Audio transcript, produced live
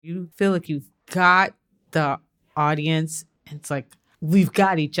You feel like you've got the audience. It's like, we've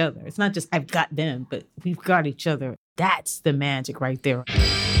got each other. It's not just I've got them, but we've got each other. That's the magic right there.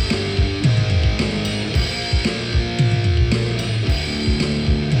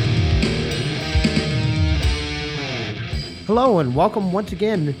 Hello and welcome once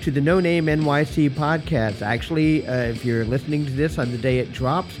again to the No Name NYC podcast. Actually, if you're listening to this on the day it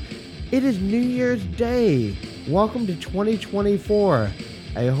drops, it is New Year's Day. Welcome to 2024.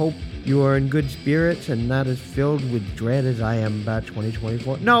 I hope you are in good spirits and not as filled with dread as I am about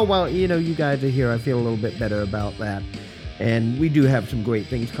 2024. No, well, you guys are here. I feel a little bit better about that. And we do have some great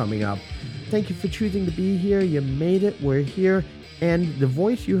things coming up. Thank you for choosing to be here. You made it. We're here. And the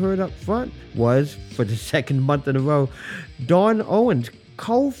voice you heard up front was, for the second month in a row, Dawn Owens,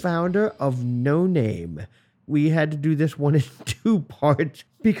 co-founder of No Name. We had to do this one in two parts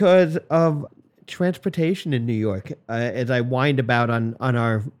because of transportation in New York. As I whined about on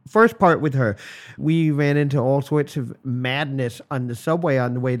our first part with her, we ran into all sorts of madness on the subway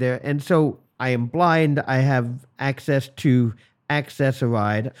on the way there. And so I am blind. I have access to Access a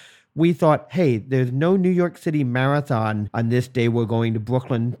Ride. We thought, hey, there's no New York City marathon on this day. We're going to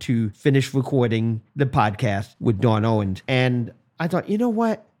Brooklyn to finish recording the podcast with Dawn Owens. And I thought, you know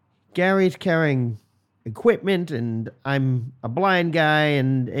what? Gary's carrying equipment and I'm a blind guy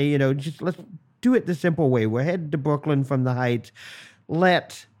and, just let's do it the simple way. We're headed to Brooklyn from the Heights.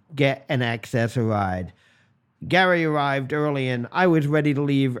 Let's get an Access a Ride. Gary arrived early and I was ready to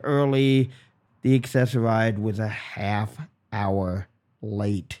leave early. The Access a Ride was a half hour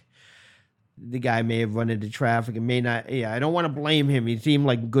late. The guy may have run into traffic and may not. I don't want to blame him. He seemed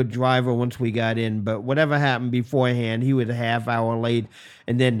like a good driver once we got in, but whatever happened beforehand, he was a half hour late,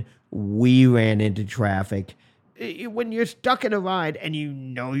 and then we ran into traffic. When you're stuck in a ride and you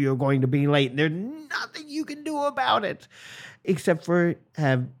know you're going to be late, there's nothing you can do about it except for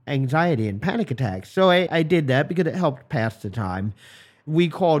have anxiety and panic attacks. So I did that because it helped pass the time. We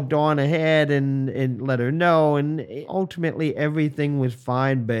called Dawn ahead and let her know, and ultimately everything was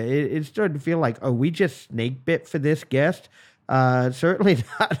fine, but it started to feel like, oh, we just snake bit for this guest? Certainly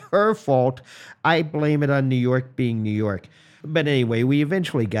not her fault. I blame it on New York being New York. But anyway, we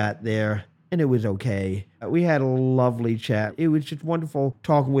eventually got there, and it was okay. We had a lovely chat. It was just wonderful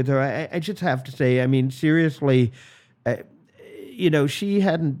talking with her. I just have to say, seriously, she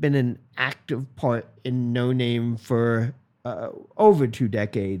hadn't been an active part in No Name for over 2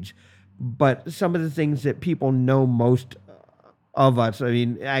 decades, but some of the things that people know most of us,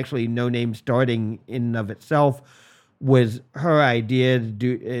 actually No Name starting in and of itself was her idea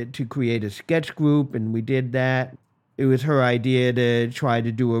to create a sketch group, and we did that. It was her idea to try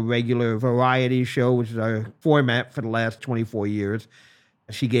to do a regular variety show, which is our format for the last 24 years.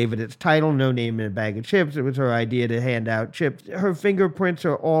 She gave it its title, No Name in a Bag of Chips. It was her idea to hand out chips. Her fingerprints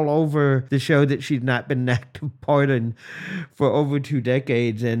are all over the show that she's not been an active part in for over 2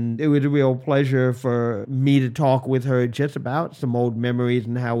 decades. And it was a real pleasure for me to talk with her just about some old memories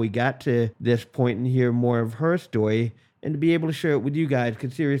and how we got to this point and hear more of her story and to be able to share it with you guys.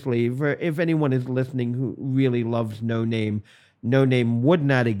 Because seriously, if anyone is listening who really loves No Name would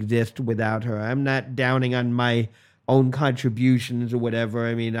not exist without her. I'm not downing on my own contributions or whatever.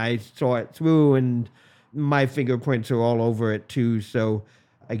 I saw it through and my fingerprints are all over it too, so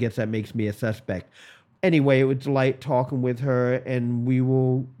I guess that makes me a suspect. Anyway, it was a delight talking with her, and we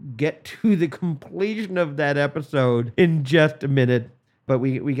will get to the completion of that episode in just a minute, but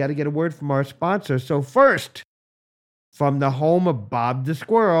we got to get a word from our sponsor. So first, from the home of Bob the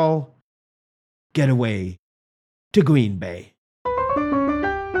Squirrel, get away to Green Bay.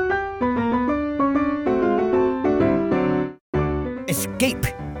 Escape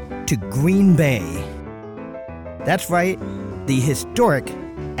to Green Bay. That's right, the historic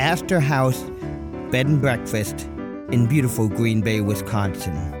Astor House Bed and Breakfast in beautiful Green Bay,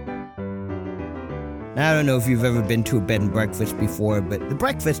 Wisconsin. Now, I don't know if you've ever been to a bed and breakfast before, but the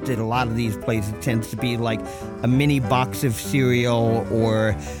breakfast at a lot of these places tends to be like a mini box of cereal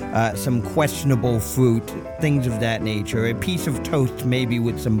or some questionable fruit, things of that nature, a piece of toast maybe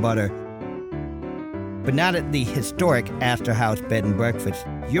with some butter. But not at the historic Astor House Bed and Breakfast.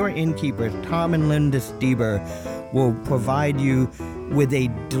 Your innkeepers, Tom and Linda Stieber, will provide you with a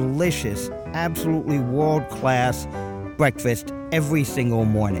delicious, absolutely world-class breakfast every single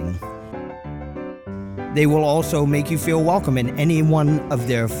morning. They will also make you feel welcome in any one of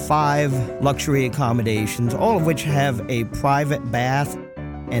their 5 luxury accommodations, all of which have a private bath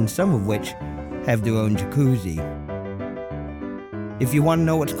and some of which have their own jacuzzi. If you want to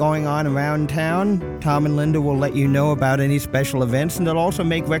know what's going on around town, Tom and Linda will let you know about any special events, and they'll also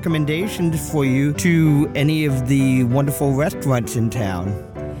make recommendations for you to any of the wonderful restaurants in town.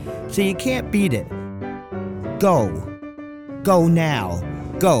 so you can't beat it. Go. Go now.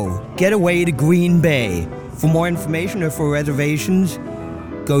 Go. Get away to Green Bay. For more information or for reservations,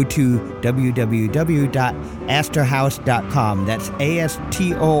 go to www.astorhouse.com. That's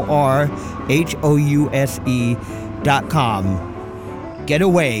ASTORHOUSE.com. Get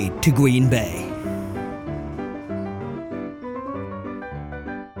away to Green Bay.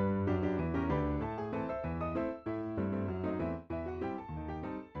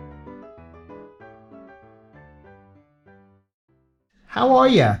 How are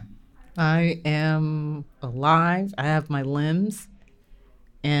you? I am alive. I have my limbs,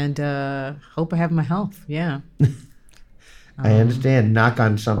 and hope I have my health. Yeah. I understand. Knock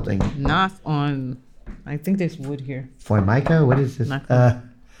on something. Knock on. I think there's wood here. Formica? What is this?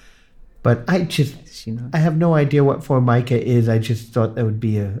 But I have no idea what Formica is. I just thought that would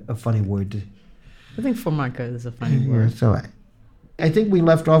be a funny word. I think Formica is a funny word. So I think we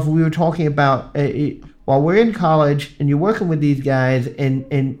left off. We were talking about while we're in college and you're working with these guys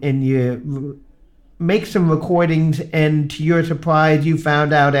and you make some recordings, and to your surprise, you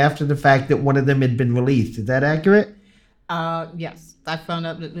found out after the fact that one of them had been released. Is that accurate? Yes. I found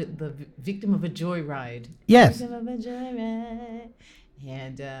out that the victim of a joyride. Yes. Victim of a joyride.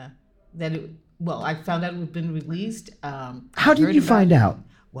 And I found out it had been released. How did you find out?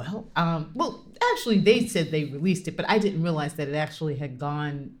 Well, actually, they said they released it, but I didn't realize that it actually had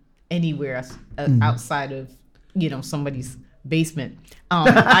gone anywhere outside of, somebody's basement.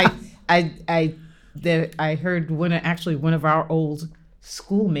 I heard one of our old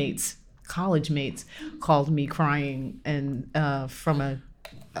schoolmates, college mates, called me crying and from a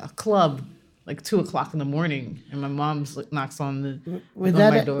club like 2:00 in the morning, and my mom knocks on my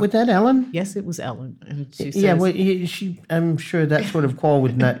door. Was that Ellen? Yes, it was Ellen, and she says, "Yeah, well, I'm sure that sort of call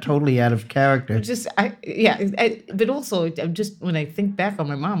was not totally out of character." But also, when I think back on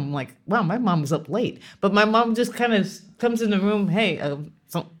my mom, I'm like, wow, my mom was up late. But my mom just kind of comes in the room, hey, Dawn,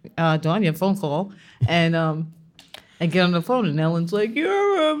 you have a phone call, and I get on the phone, and Ellen's like,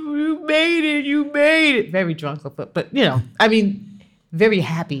 you made it, very drunk, but very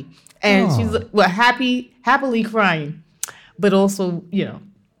happy. And she's happily crying, but also,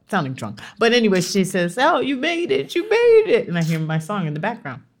 sounding drunk. But anyway, she says, "Oh, you made it. And I hear my song in the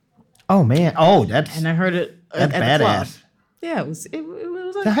background. Oh man! And I heard it that's at badass. the club. Yeah, it was.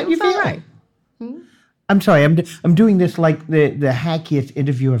 So how do you feel? All right. I'm sorry. I'm doing this like the hackiest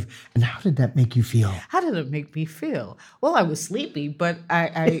interview of. And how did that make you feel? How did it make me feel? Well, I was sleepy, but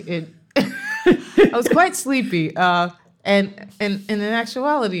I was quite sleepy. And in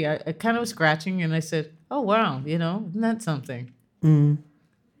actuality, I kind of was scratching, and I said, "Oh wow, isn't that something?" And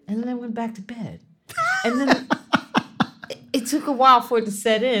then I went back to bed, and then it took a while for it to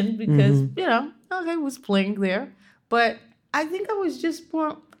set in because it was playing there, but I think I was just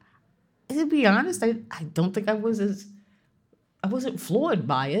more. To be honest, I don't think I wasn't floored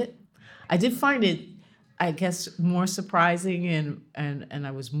by it. I did find it, I guess, more surprising, and I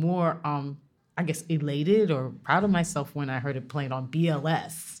was more I guess elated or proud of myself when I heard it playing on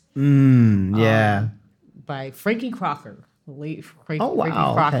BLS. By Frankie Crocker, the late Frankie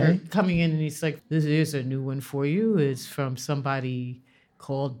Crocker, coming in, and he's like, "This is a new one for you. It's from somebody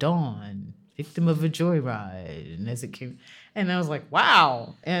called Dawn, victim of a joyride." And as it came, and I was like,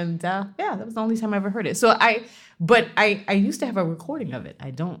 "Wow!" And that was the only time I ever heard it. So I used to have a recording of it.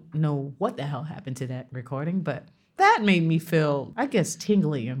 I don't know what the hell happened to that recording, but that made me feel, I guess,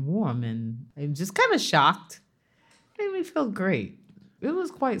 tingly and warm, and I'm just kind of shocked. It made me feel great. It was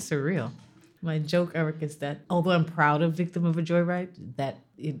quite surreal. My joke, Eric, is that although I'm proud of Victim of a Joyride, that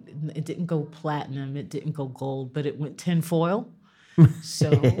it didn't go platinum, it didn't go gold, but it went tinfoil. So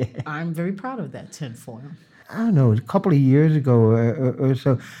I'm very proud of that tinfoil. I don't know, a couple of years ago or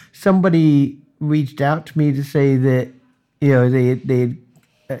so, somebody reached out to me to say that, they'd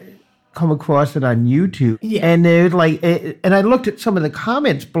come across it on YouTube. Yeah. And they was like, and I looked at some of the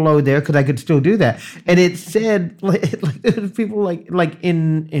comments below there because I could still do that. And it said, like people like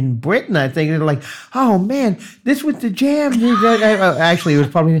in Britain, I think, they're like, "Oh man, this was the jam." Actually, it was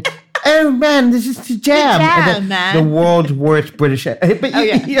probably, "Oh man, this is the jam." The world's worst British. But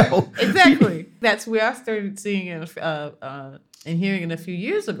exactly. That's where I started seeing it and hearing it a few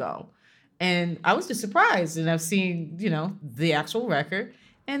years ago, and I was just surprised. And I've seen the actual record.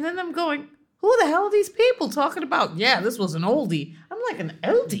 And then I'm going, who the hell are these people talking about? Yeah, this was an oldie. I'm like, an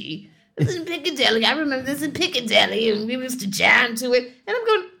oldie? This is Piccadilly. I remember this in Piccadilly, and we used to jam to it. And I'm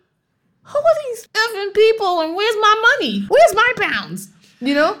going, who are these effing people, and where's my money? Where's my pounds?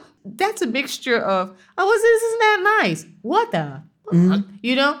 That's a mixture of, this isn't that nice. What the?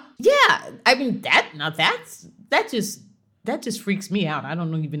 Yeah, I mean, that just that just freaks me out. I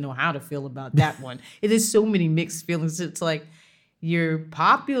don't even know how to feel about that one. It is so many mixed feelings. It's like you're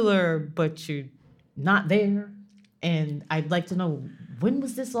popular, but you're not there. And I'd like to know, when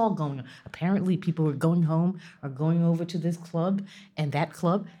was this all going on? Apparently people were going home or going over to this club and that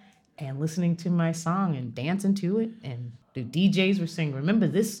club and listening to my song and dancing to it. And the DJs were saying, remember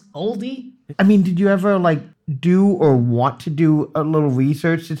this oldie? I mean, did you ever like do or want to do a little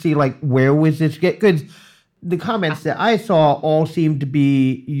research to see like where was this? Because the comments that I saw all seemed to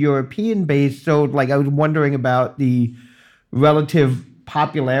be European based. So like I was wondering about the relative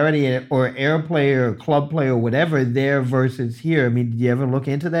popularity or airplay or club play or whatever there versus here. I mean, did you ever look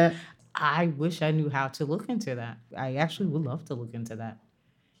into that? I wish I knew how to look into that. I actually would love to look into that.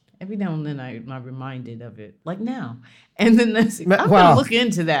 Every now and then I'm reminded of it, like now. And then I'm going to look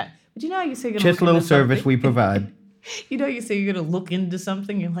into that. But you know how you say you're going to just a little service we provide. You know, you say you're going to look into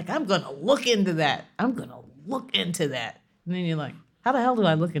something. You're like, I'm going to look into that. I'm going to look into that. And then you're like, how the hell do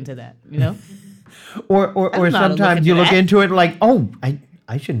I look into that? You know? or sometimes you look into it like, oh,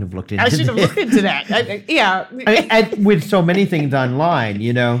 I shouldn't have looked into that. I shouldn't have looked into that. Yeah. With so many things online,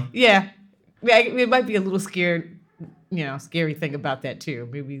 you know? Yeah. It might be a little scary thing about that too.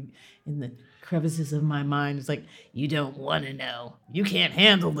 Maybe in the crevices of my mind, it's like, you don't want to know. You can't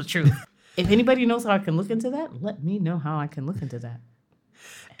handle the truth. If anybody knows how I can look into that, let me know how I can look into that.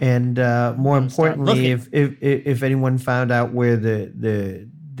 And more importantly, if anyone found out where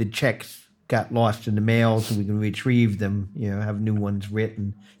the checks got lost in the mail, so we can retrieve them, have new ones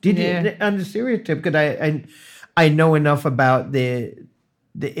written. On the serious tip, because I know enough about the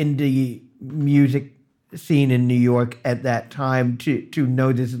indie music scene in New York at that time to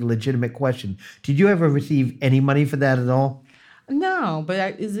know this is a legitimate question. Did you ever receive any money for that at all? No,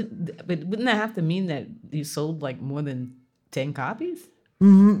 but wouldn't that have to mean that you sold like more than 10 copies?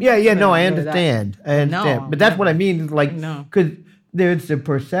 Mm-hmm. Yeah. No, I understand. But that's what I mean. Like, because there's the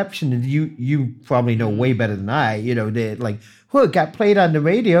perception that you probably know way better than I. That like, it got played on the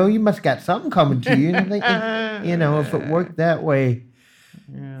radio. You must got something coming to you. If it worked that way.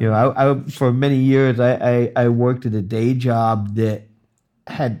 Yeah. I for many years I worked at a day job that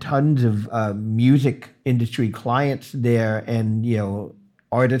had tons of music industry clients there, and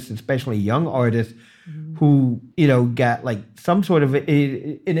artists, especially young artists, who got like some sort of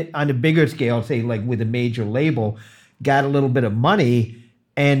on a bigger scale, say like with a major label, got a little bit of money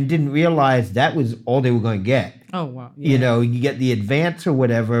and didn't realize that was all they were going to get. Oh wow! Yeah. You get the advance or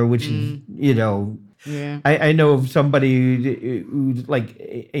whatever, which is Yeah. I know of somebody who's like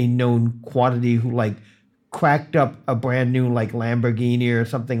a known quantity who like cracked up a brand new like Lamborghini or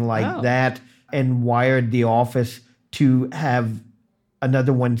something like that and wired the office to have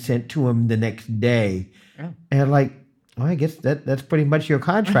another one sent to him the next day. Oh. And like, well, I guess that's pretty much your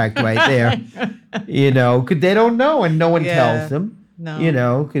contract right there. Because they don't know and no one tells them.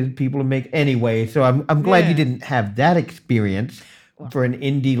 No. Because people make anyway. So I'm glad you didn't have that experience. For an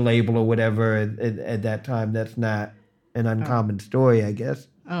indie label or whatever at that time, that's not an uncommon story, I guess.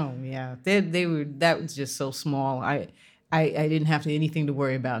 Oh yeah, they were. That was just so small. I didn't have anything to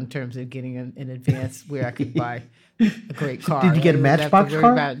worry about in terms of getting an advance where I could buy a great car. Did you get a Matchbox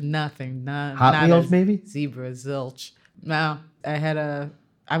car? About nothing. Hot Wheels, maybe? Zebra, zilch. No, I had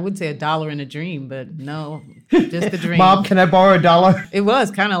I would say $1 in a dream, but no, just a dream. Mom, can I borrow $1? It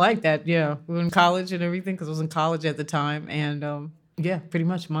was kind of like that. Yeah, we were in college and everything because I was in college at the time, and yeah, pretty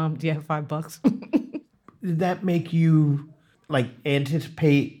much. Mom, do you have $5? Did that make you like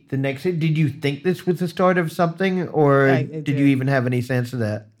anticipate the next? Did you think this was the start of something, or did you even have any sense of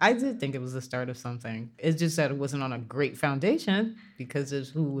that? I did think it was the start of something. It's just that it wasn't on a great foundation because of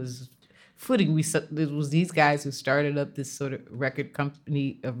who was footing. It was these guys who started up this sort of record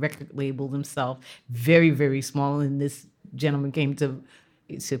company, a record label themselves, very, very small, and this gentleman came to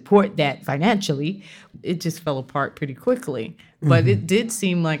support that financially. It just fell apart pretty quickly. But it did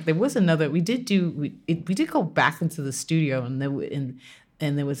seem like there was another. We did go back into the studio, and there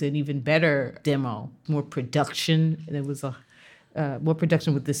was an even better demo, more production. There was more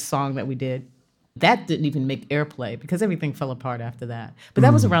production with this song that we did. That didn't even make airplay because everything fell apart after that. But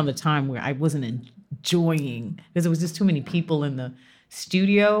that was around the time where I wasn't enjoying, because there was just too many people in the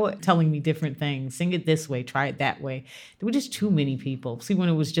studio telling me different things. Sing it this way, try it that way. There were just too many people. See, when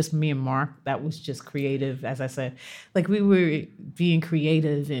it was just me and Mark, that was just creative, as I said. Like, we were being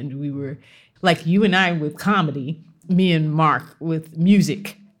creative, and we were, like you and I with comedy, me and Mark with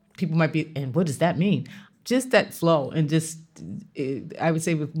music. People might be, and what does that mean? Just that flow, and just, I would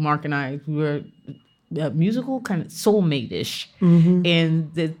say with Mark and I, we were musical, kind of soulmate-ish. Mm-hmm.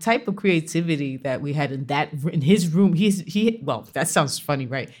 And the type of creativity that we had in his room, well, that sounds funny,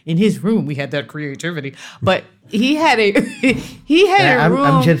 right? In his room, we had that creativity, but he had a room.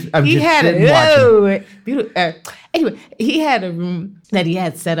 I'm just sitting watching. Anyway, he had a room that he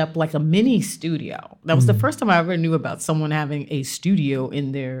had set up like a mini studio. That was the first time I ever knew about someone having a studio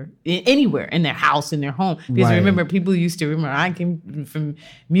anywhere, in their house, in their home. Because I remember people used to remember, I came from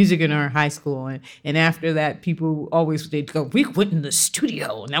music in our high school. And after that, people they'd go, we went in the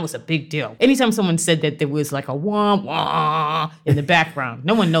studio. And that was a big deal. Anytime someone said that, there was like a wah, wah in the background.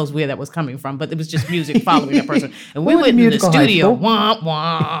 No one knows where that was coming from, but it was just music following that person. And we went in the studio. Wah,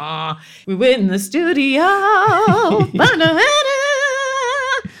 wah. We went in the studio.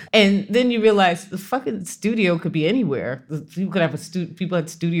 And then you realize the fucking studio could be anywhere. You could have people had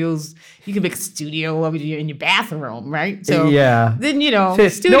studios. You could make a studio in your bathroom, right? So then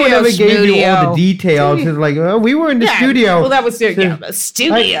studio. No one ever gave you all the details. It's like, we were in the studio. Well, that was the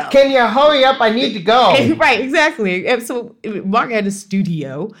studio. Can you hurry up? I need to go. Right, exactly. And so Mark had a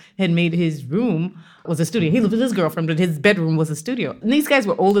studio, had made his room was a studio. He lived with his girlfriend, but his bedroom was a studio. And these guys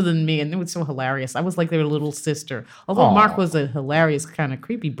were older than me, and it was so hilarious. I was like their little sister. Although Mark was a hilarious, kind of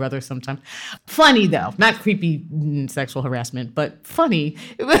creepy brother sometimes. Funny, though. Not creepy sexual harassment, but funny.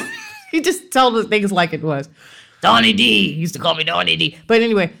 He just told us things like it was. Donnie D. He used to call me Donnie D. But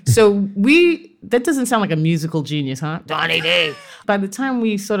anyway, so that doesn't sound like a musical genius, huh? Donnie D. By the time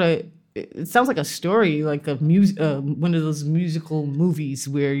we it sounds like a story, like one of those musical movies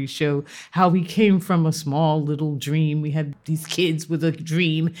where you show how we came from a small little dream. We had these kids with a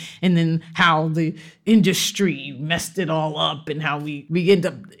dream, and then how the industry messed it all up, and how we end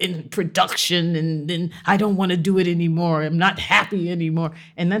up in production, and then I don't want to do it anymore. I'm not happy anymore.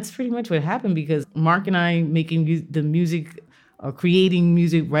 And that's pretty much what happened, because Mark and I making the music, creating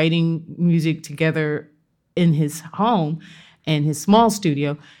music, writing music together in his home and his small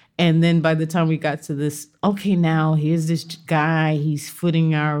studio. And then by the time we got to this, okay, now here's this guy, he's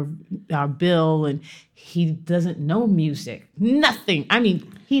footing our bill, and he doesn't know music. Nothing. I mean,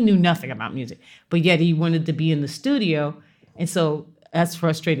 he knew nothing about music, but yet he wanted to be in the studio. And so that's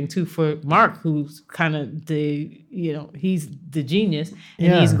frustrating too for Mark, who's kind of he's the genius.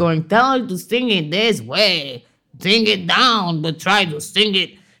 And he's going, tell her to sing it this way. Sing it down, but try to sing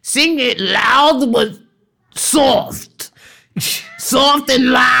it loud, but soft. Soft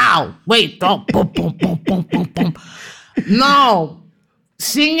and loud. Wait, don't. Boom, boom, boom, boom, boom, boom. No.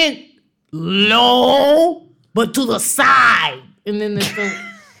 Sing it low, but to the side. And then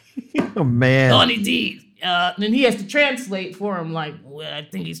oh, man. Donnie D. Then he has to translate for him, like, well, I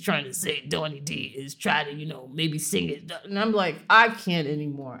think he's trying to say Donnie D is trying to, maybe sing it. And I'm like, I can't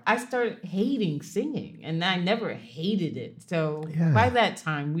anymore. I started hating singing, and I never hated it. So by that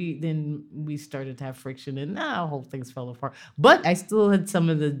time, we started to have friction, and now whole things fell apart. But I still had some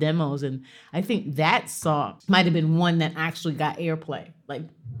of the demos, and I think that song might have been one that actually got airplay. Like,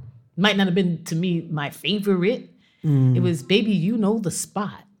 might not have been, to me, my favorite. It was Baby You Know the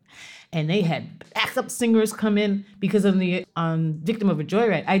Spot. And they had backup singers come in because of the Victim of a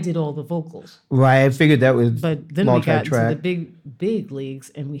Joyride. I did all the vocals. Right, I figured that was But then we got to the big leagues,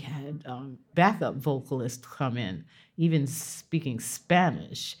 and we had backup vocalists come in, even speaking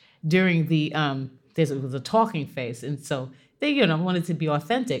Spanish during the it was a talking phase, and so they wanted to be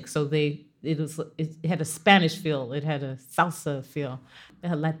authentic. So it had a Spanish feel, it had a salsa feel. They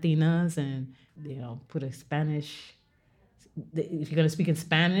had Latinas, and put a Spanish. If you're going to speak in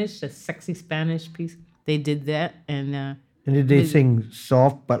Spanish, a sexy Spanish piece, they did that. And did they sing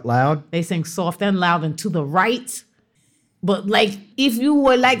soft but loud? They sang soft and loud and to the right. But like, if you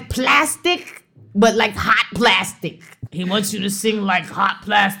were like plastic, but like hot plastic. He wants you to sing like hot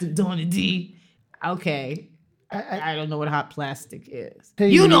plastic, Donnie D. Okay. I don't know what hot plastic is.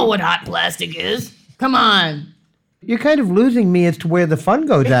 You know what hot plastic is. Come on. You're kind of losing me as to where the fun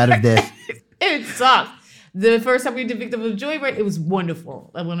goes out of this. It sucks. The first time we did Victim of Joyride, it was wonderful.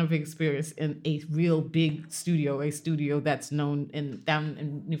 A wonderful experience in a real big studio, a studio that's known down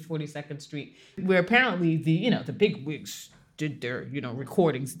in 42nd Street, where apparently the big wigs did their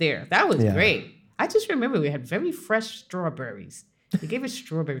recordings there. That was great. I just remember we had very fresh strawberries. They gave us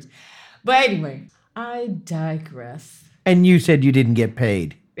strawberries. But anyway, I digress. And you said you didn't get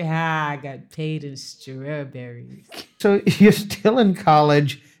paid. Yeah, I got paid in strawberries. So you're still in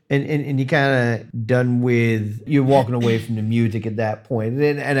college. And you kind of done with, you're walking away from the music at that point.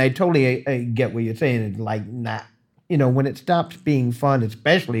 And I totally get what you're saying. It's like not, when it stops being fun,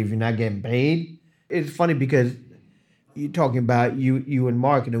 especially if you're not getting paid. It's funny because you're talking about you and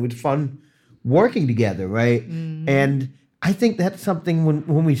Mark, and it was fun working together, right? Mm-hmm. And I think that's something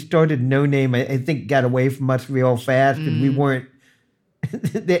when we started No Name, I think got away from us real fast, and we weren't,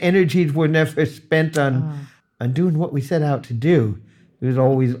 the energies were never spent on doing what we set out to do. It was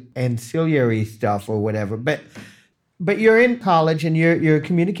always ancillary stuff or whatever. But you're in college and you're a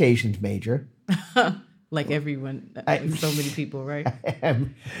communications major. Like everyone, so many people, right?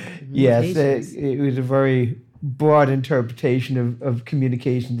 Yes, it was a very broad interpretation of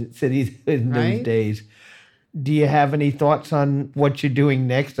communications at cities in those days. Do you have any thoughts on what you're doing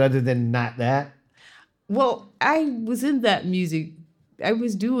next other than not that? Well, I was in that music. I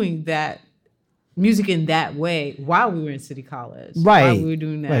was doing that music in that way while we were in City College. Right. While we were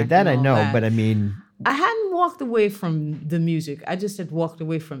doing that. Right, that I know, but I mean... I hadn't walked away from the music. I just had walked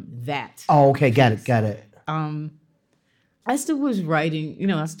away from that. Oh, okay. Got it. I still was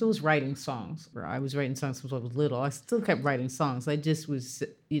writing, I still was writing songs. I was writing songs since I was little. I still kept writing songs. I just was,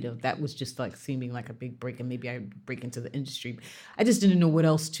 that was just like seeming like a big break, and maybe I'd break into the industry. I just didn't know what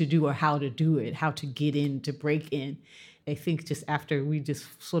else to do or how to do it, how to get in, to break in. I think just after we just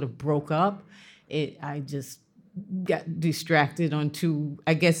sort of broke up, I just got distracted onto,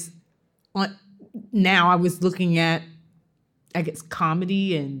 now I was looking at,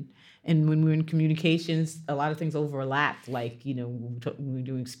 comedy and when we were in communications, a lot of things overlapped. Like, when we were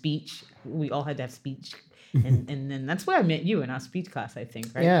doing speech, we all had to have speech. And then that's where I met you in our speech class, I think,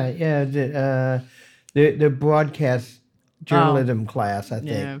 right? Yeah. The broadcast journalism class, I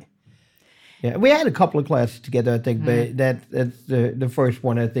think. Yeah, we had a couple of classes together, I think, but that's the first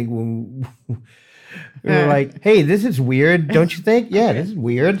one, I think, when we were like, hey, this is weird, don't you think? Yeah, this is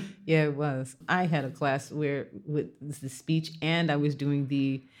weird. Yeah, it was. I had a class with the speech, and I was doing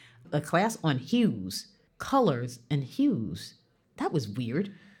a class on hues, colors and hues. That was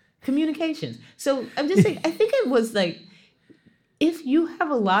weird. Communications. So I'm just saying, I think it was like, if you have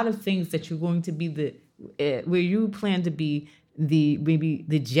a lot of things that you're going to be where you plan to be maybe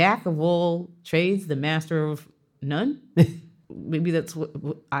the jack of all trades, the master of none. Maybe that's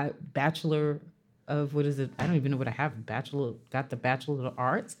what bachelor of, what is it? I don't even know what I have. Got the Bachelor of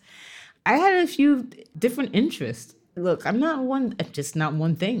Arts. I had a few different interests. Look, I'm just not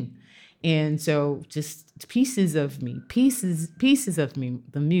one thing. And so just pieces of me,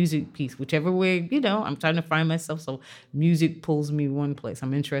 the music piece, whichever way, I'm trying to find myself. So music pulls me one place.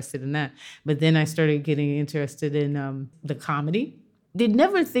 I'm interested in that. But then I started getting interested in the comedy. They're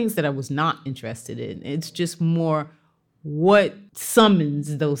never things that I was not interested in. It's just more what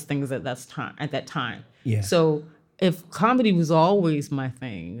summons those things at that time. Yeah. So if comedy was always my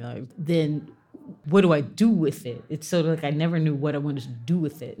thing, then what do I do with it? It's sort of like I never knew what I wanted to do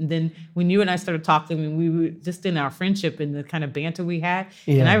with it. And then when you and I started talking, and we were just in our friendship and the kind of banter we had,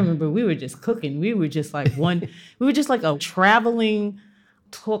 and I remember we were just cooking. We were just like we were just like a traveling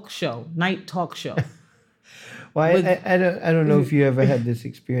night talk show. Well, I don't know if you ever had this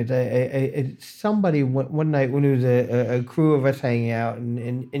experience. Somebody one night when it was a crew of us hanging out,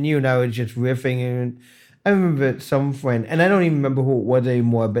 and you and I were just riffing, and I remember some friend, and I don't even remember who it was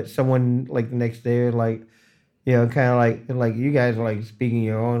anymore, but someone like the next day, like, kind of like you guys are like speaking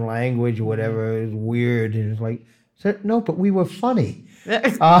your own language or whatever. It was weird, and it's like, no, but we were funny.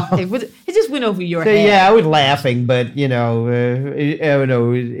 It just went over your head. Yeah, I was laughing, but I don't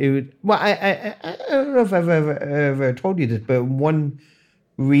know. It was, well, I don't know if I've ever told you this, but one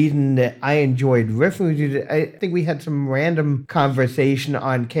reason that I enjoyed riffing was I think we had some random conversation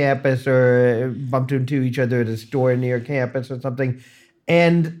on campus or bumped into each other at a store near campus or something,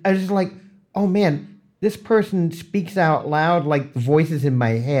 and I was just like, oh man, this person speaks out loud like the voices in my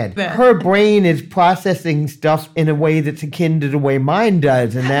head. Her brain is processing stuff in a way that's akin to the way mine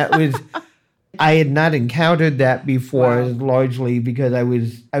does. And that was, I had not encountered that before, largely because I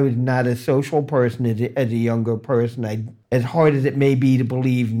was not a social person as a younger person. As hard as it may be to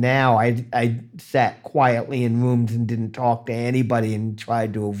believe now, I sat quietly in rooms and didn't talk to anybody and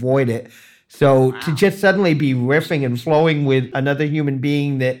tried to avoid it. So to just suddenly be riffing and flowing with another human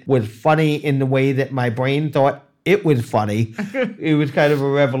being that was funny in the way that my brain thought it was funny, it was kind of a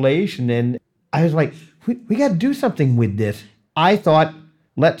revelation. And I was like, we got to do something with this. I thought,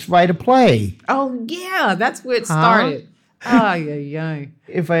 let's write a play. Oh, yeah, that's where it started. Yeah.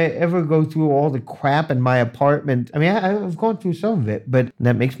 If I ever go through all the crap in my apartment, I mean, I've gone through some of it, but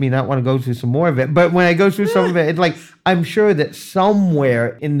that makes me not want to go through some more of it. But when I go through some of it, it's like, I'm sure that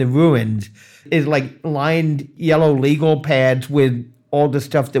somewhere in the ruins is like lined yellow legal pads with all the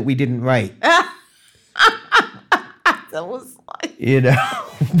stuff that we didn't write. That was like...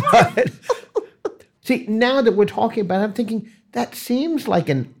 But see, now that we're talking about it, I'm thinking that seems like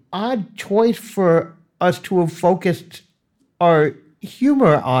an odd choice for us to have focused our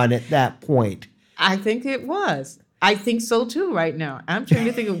humor on at that point. I think it was. I think so too right now. I'm trying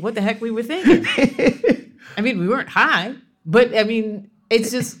to think of what the heck we were thinking. I mean, we weren't high, but I mean,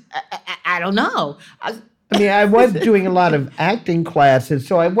 it's just, I don't know. I was doing a lot of acting classes,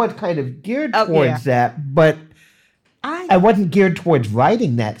 so I was kind of geared towards that, but I wasn't geared towards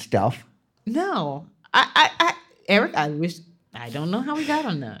writing that stuff. No. Eric, I don't know how we got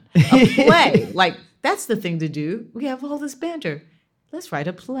on that. A play. Like, that's the thing to do. We have all this banter. Let's write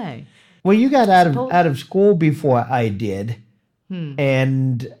a play. Well, you got out of school before I did.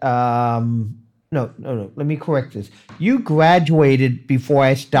 And, no, let me correct this. You graduated before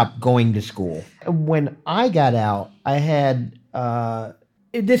I stopped going to school. When I got out, I had,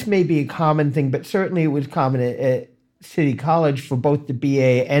 this may be a common thing, but certainly it was common at City College for both the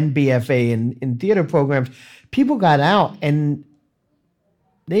BA and BFA in theater programs. People got out and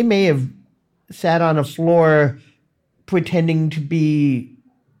they may have sat on a floor pretending to be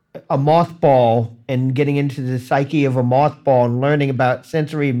a mothball and getting into the psyche of a mothball and learning about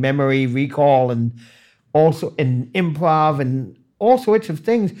sensory memory, recall, and also in improv and all sorts of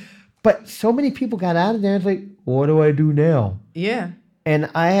things. But so many people got out of there. It's like, what do I do now? Yeah. And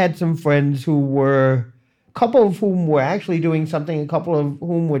I had some friends who were, a couple of whom were actually doing something, a couple of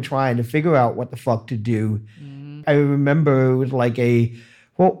whom were trying to figure out what the fuck to do. I remember it was like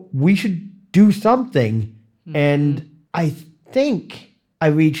we should do something. And I think I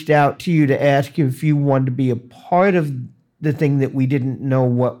reached out to you to ask you if you wanted to be a part of the thing that we didn't know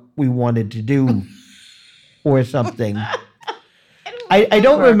what we wanted to do or something. I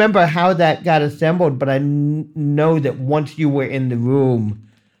don't remember how that got assembled, but I know that once you were in the room,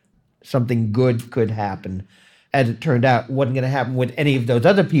 something good could happen. As it turned out, it wasn't going to happen with any of those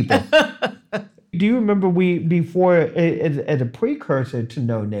other people. Do you remember before, as a precursor to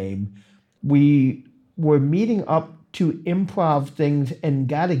No Name, we were meeting up to improv things and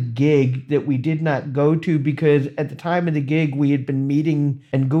got a gig that we did not go to because at the time of the gig, we had been meeting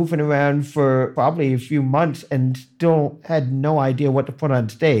and goofing around for probably a few months and still had no idea what to put on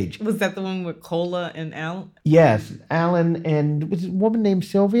stage. Was that the one with Cola and Alan? Yes, Alan and was it a woman named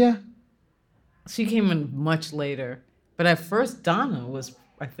Sylvia? She came in much later. But at first, Donna was,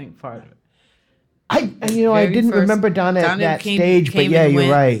 I think, part of it. I didn't remember Donna at that stage, but yeah,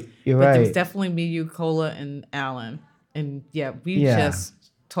 you're right. You're right. But there was definitely me, you, Cola, and Alan. And we just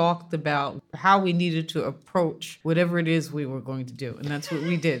talked about how we needed to approach whatever it is we were going to do. And that's what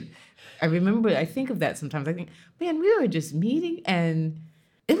we did. I think of that sometimes. I think, man, we were just meeting and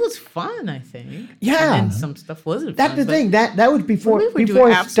it was fun, I think. Yeah. And then some stuff wasn't fun. That's the thing. That was before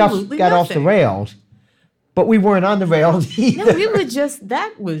stuff got nothing off the rails. But we weren't on the rails either. No, we were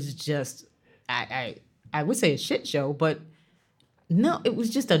that was just, I would say a shit show, but no, it was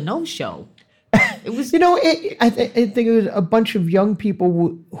just a no-show. It was, I think it was a bunch of young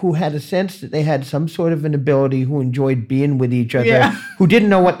people who had a sense that they had some sort of an ability, who enjoyed being with each other, who didn't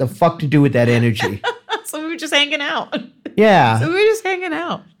know what the fuck to do with that energy. So we were just hanging out. Yeah. So we were just hanging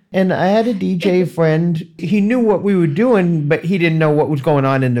out. And I had a DJ friend. He knew what we were doing, but he didn't know what was going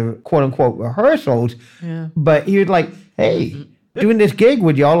on in the quote-unquote rehearsals. Yeah. But he was like, hey, doing this gig,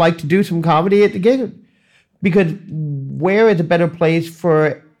 would y'all like to do some comedy at the gig? Because where is a better place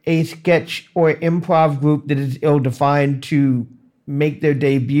for a sketch or improv group that is ill-defined to make their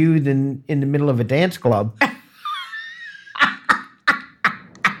debut than in the middle of a dance club?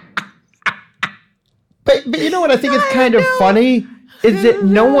 But you know what I think is kind of funny? Is that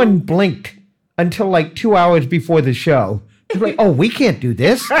no one blinked until like 2 hours before the show. They're like, oh, we can't do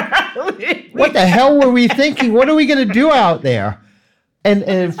this. What the hell were we thinking? What are we going to do out there?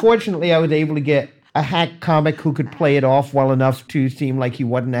 And fortunately, I was able to get a hack comic who could play it off well enough to seem like he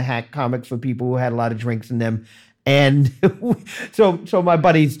wasn't a hack comic for people who had a lot of drinks in them. And so my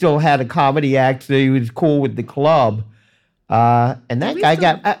buddy still had a comedy act, so he was cool with the club. And that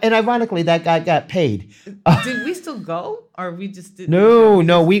guy and ironically, that guy got paid. Did we still go, or we just didn't?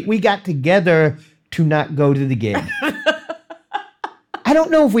 No, we got together to not go to the gig. I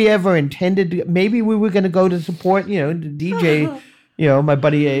don't know if we ever intended to. Maybe we were going to go to support, the DJ. My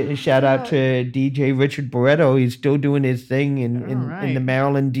buddy, shout out to DJ Richard Barretto. He's still doing his thing in the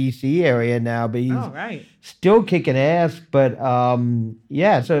Maryland, D.C. area now, but he's still kicking ass. But,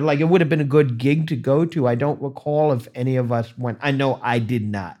 so like it would have been a good gig to go to. I don't recall if any of us went. I know I did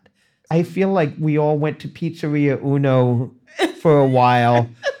not. I feel like we all went to Pizzeria Uno for a while.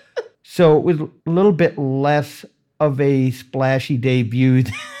 So it was a little bit less of a splashy debut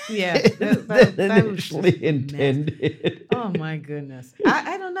than initially intended. Oh my goodness.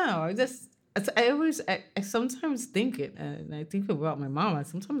 I don't know. I sometimes think it, and I think about my mom.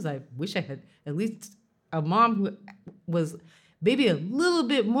 Sometimes I wish I had at least a mom who was maybe a little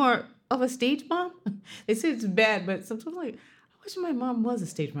bit more of a stage mom. They say it's bad, but sometimes I'm like, I wish my mom was a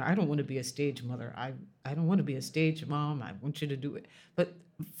stage mom. I don't want to be a stage mother. I don't want to be a stage mom. I want you to do it. But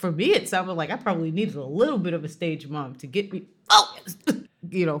for me, it sounded like I probably needed a little bit of a stage mom to get me focused.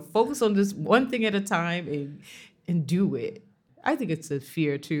 Focus on this one thing at a time and do it. I think it's a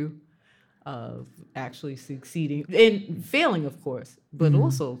fear, too, of actually succeeding and failing, of course, but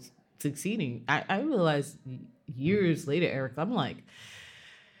also succeeding. I realized years later, Eric, I'm like,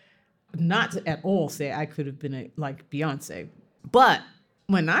 not to at all say I could have been like Beyonce. But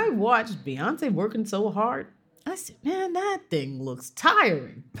when I watched Beyonce working so hard, I said, man, that thing looks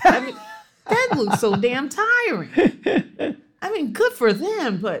tiring. I mean, that looks so damn tiring. I mean, good for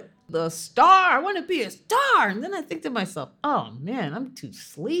them, but the star, I want to be a star. And then I think to myself, oh, man, I'm too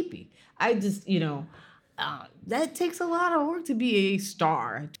sleepy. I just, that takes a lot of work to be a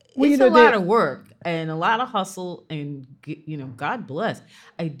star. Well, it's a lot of work and a lot of hustle and, God bless.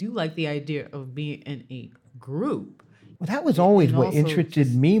 I do like the idea of being in a group. Well, that was always what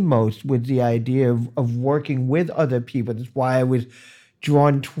interested me most, was the idea of working with other people. That's why I was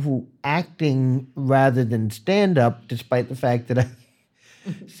drawn to acting rather than stand-up, despite the fact that I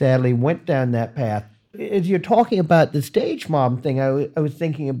sadly went down that path. As you're talking about the stage mom thing, I was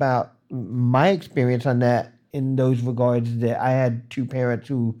thinking about my experience on that in those regards, that I had two parents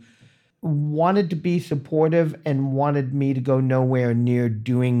who wanted to be supportive and wanted me to go nowhere near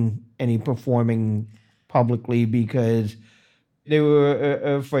doing any performing publicly because they were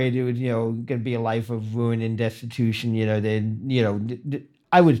afraid it was, going to be a life of ruin and destitution.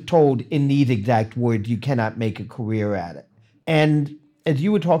 I was told in these exact words, you cannot make a career at it. And as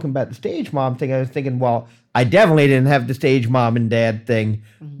you were talking about the stage mom thing, I was thinking, well, I definitely didn't have the stage mom and dad thing,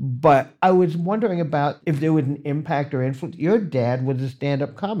 but I was wondering about if there was an impact or influence. Your dad was a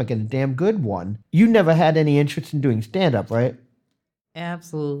stand-up comic and a damn good one. You never had any interest in doing stand-up, right?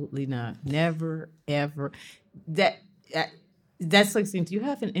 Absolutely not. Never, ever. That's like saying, do you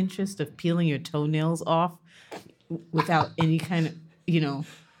have an interest of peeling your toenails off without any kind of,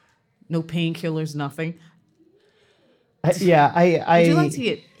 no painkillers, nothing? Would you like to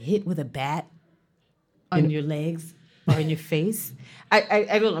get hit with a bat on your legs or in your face?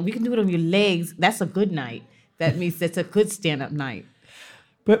 I don't know. We can do it on your legs. That's a good night. That means that's a good stand-up night.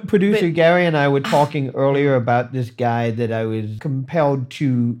 But producer Gary and I were talking earlier about this guy that I was compelled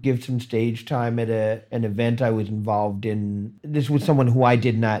to give some stage time at an event I was involved in. This was someone who I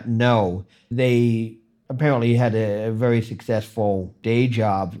did not know. They apparently had a very successful day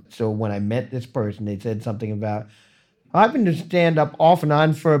job. So when I met this person, they said something about, I've been to stand up off and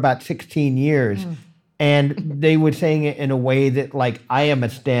on for about 16 years. And they were saying it in a way that, like, I am a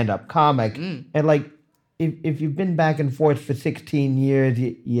stand-up comic. And, like, if you've been back and forth for 16 years,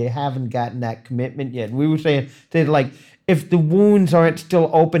 you haven't gotten that commitment yet. We were saying that, like, if the wounds aren't still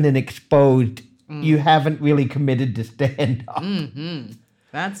open and exposed, you haven't really committed to stand-up.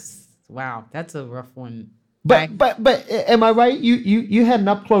 That's a rough one. But am I right? You had an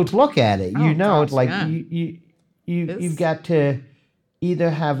up-close look at it. It's like you've got to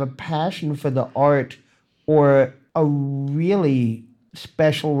either have a passion for the art or a really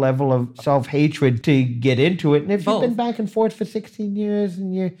special level of self-hatred to get into it. And if you've been back and forth for 16 years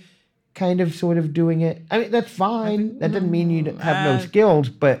and you're kind of sort of doing it, I mean, that's fine. That doesn't mean you have no skills,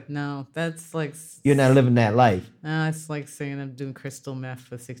 but no, that's like you're not living that life. It's like saying I'm doing crystal meth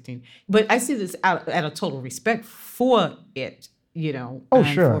for 16. But I see this out a total respect for it. Oh,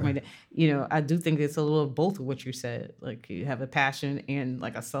 sure. I do think it's a little of both of what you said. Like, you have a passion and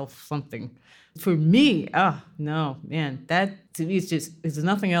like a self something. For me, no, man, that to me it's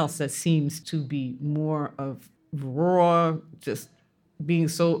nothing else that seems to be more of raw, just being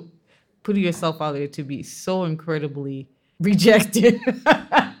so, putting yourself out there to be so incredibly rejected.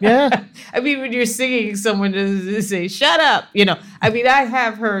 Yeah. I mean, when you're singing, someone does say, shut up. I mean, I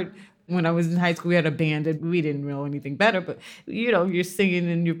have heard, when I was in high school, we had a band and we didn't know anything better, but you're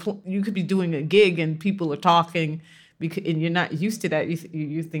singing and you could be doing a gig and people are talking and you're not used to that.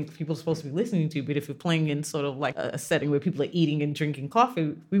 You think people are supposed to be listening to you, but if you're playing in sort of like a setting where people are eating and drinking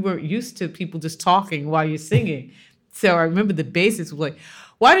coffee, we weren't used to people just talking while you're singing. So I remember the bassist was like,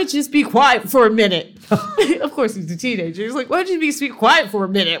 why don't you just be quiet for a minute? Of course, he's a teenager. He's like, why don't you be quiet for a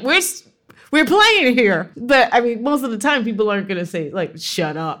minute? We're playing here. But I mean, most of the time people aren't going to say like,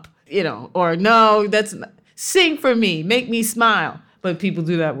 shut up. Or no, that's not, sing for me, make me smile. But people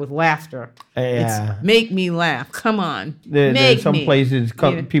do that with laughter. Yeah. It's make me laugh. Come on. There's some places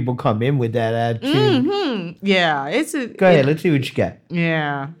people come in with that attitude. Yeah. Go ahead, let's see what you got.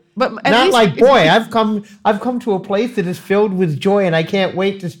 Yeah. But not like, boy, I've come to a place that is filled with joy and I can't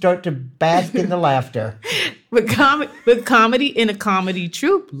wait to start to bask in the laughter. But comedy in a comedy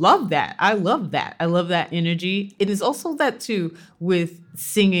troupe, love that. I love that. I love that energy. It is also that too with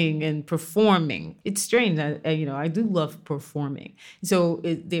singing and performing. It's strange. I do love performing. So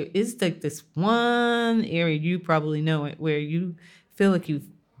there is like this one area, you probably know it, where you feel like you've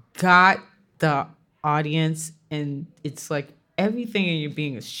got the audience and it's like everything in your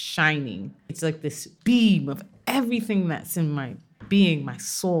being is shining. It's like this beam of everything that's in my being, my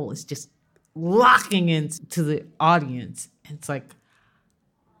soul is just locking into the audience. It's like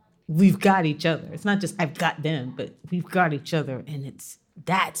we've got each other. It's not just I've got them, but we've got each other, and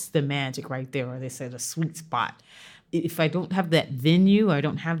that's the magic right there, or they say the sweet spot. If I don't have that venue, I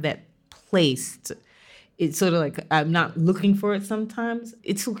don't have that place. It's sort of like I'm not looking for it sometimes.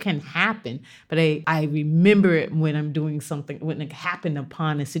 It still can happen, but I remember it when I'm doing something, when it happened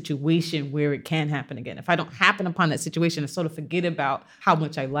upon a situation where it can happen again. If I don't happen upon that situation, I sort of forget about how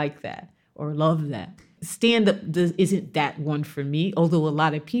much I like that or love that. Stand-up isn't that one for me, although a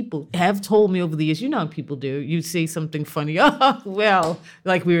lot of people have told me over the years, you know how people do. You say something funny, oh, well,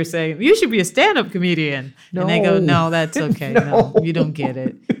 like we were saying, you should be a stand-up comedian. No. And they go, no, that's okay. No, you don't get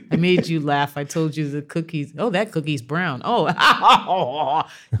it. I made you laugh. I told you the cookies. Oh, that cookie's brown. Oh,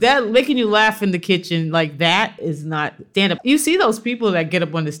 that making you laugh in the kitchen like that is not stand-up. You see those people that get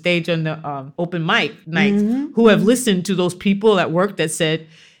up on the stage on the open mic nights who have listened to those people at work that said,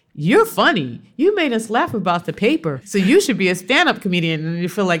 you're funny. You made us laugh about the paper. So you should be a stand-up comedian. And you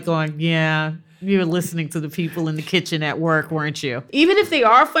feel like going, yeah, you're listening to the people in the kitchen at work, weren't you? Even if they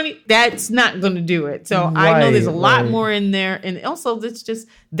are funny, that's not going to do it. So I know there's a lot more in there. And also, it's just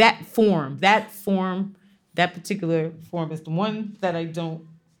that particular form is the one that I don't,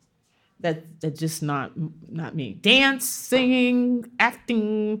 that's just not me. Dance, singing,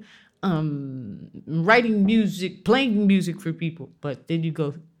 acting, writing music, playing music for people. But then you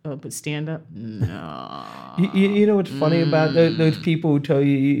go, but stand up? No. You know what's funny about those people who tell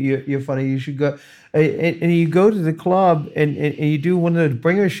you you're funny, you should go, and you go to the club and you do one of those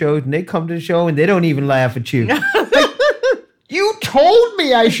bringer shows and they come to the show and they don't even laugh at you. Like, you told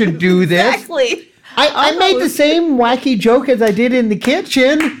me I should do this. Exactly. I made the same wacky joke as I did in the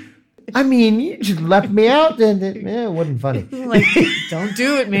kitchen. I mean, you just left me out, and it wasn't funny. Like, don't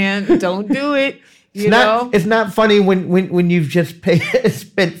do it, man. Don't do it. It's not funny when you've just spent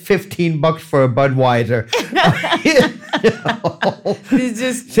 $15 for a Budweiser. It's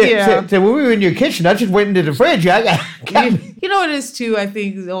just So when we were in your kitchen, I just went into the fridge. You know what it is too? I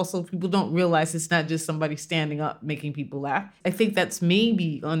think also people don't realize it's not just somebody standing up making people laugh. I think that's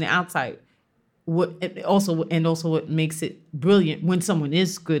maybe on the outside. What makes it brilliant when someone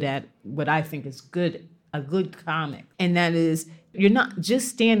is good at what I think is a good comic, and that is you're not just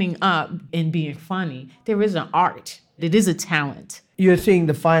standing up and being funny. There is an art. It is a talent. You're seeing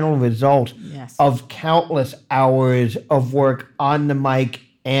the final result of countless hours of work on the mic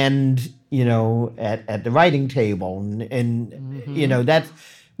and at the writing table, and that's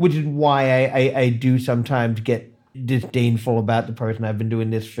which is why I do sometimes get disdainful about the person. I've been doing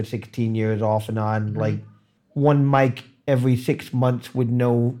this for 16 years off and on, like one mic every 6 months with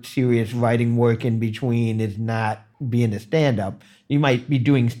no serious writing work in between is not being a stand-up. You might be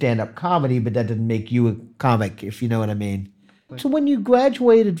doing stand-up comedy, but that doesn't make you a comic, if you know what I mean. So when you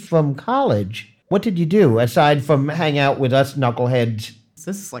graduated from college, what did you do aside from hang out with us knuckleheads?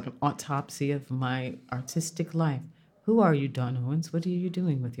 So this is like an autopsy of my artistic life. Who are you, Dawn Owens? What are you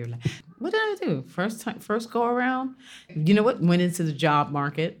doing with your life? What did I do? First go around? You know what? Went into the job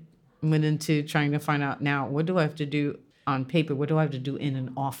market. Went into trying to find out now, what do I have to do on paper? What do I have to do in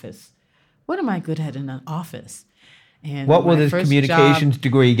an office? What am I good at in an office? And what will this communications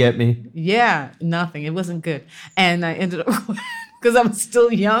degree get me? Yeah, nothing. It wasn't good. And I ended up, because I'm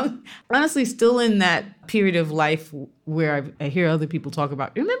still young, honestly, still in that period of life where I hear other people talk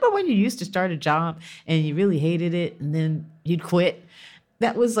about, remember when you used to start a job and you really hated it and then you'd quit?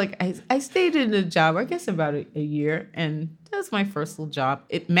 That was like, I stayed in a job, I guess about a year, and that was my first little job.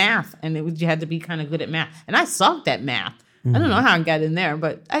 Math, and you had to be kind of good at math. And I sucked at math. I don't know how I got in there,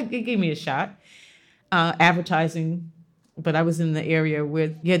 but it gave me a shot. Advertising, but I was in the area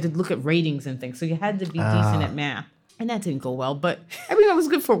where you had to look at ratings and things, so you had to be decent at math. And that didn't go well, but everything was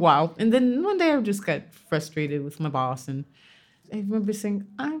good for a while. And then one day I just got frustrated with my boss, and I remember saying,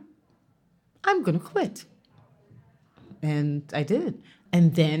 I'm going to quit. And I did.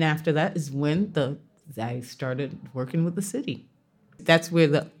 And then after that is when I started working with the city. That's where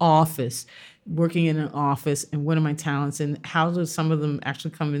the office, working in an office, and what are my talents, and how do some of them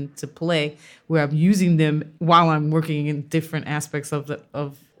actually come into play, where I'm using them while I'm working in different aspects of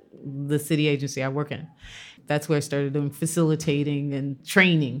the city agency I work in. That's where I started doing facilitating and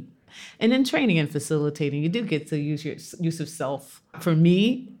training, And in training and facilitating, you do get to use your use of self. For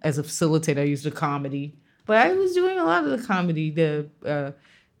me, as a facilitator, I used the comedy. But I was doing a lot of the comedy, the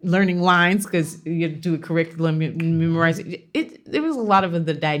learning lines, because you do a curriculum, memorize it. There was a lot of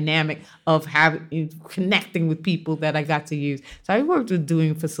the dynamic of connecting with people that I got to use. So I worked with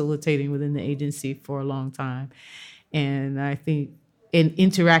doing facilitating within the agency for a long time. And I think in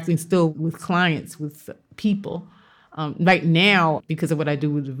interacting still with clients, with people. Right now, because of what I do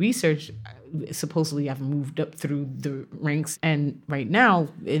with the research, supposedly I've moved up through the ranks. And right now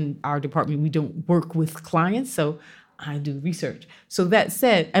in our department, we don't work with clients. So I do research. So that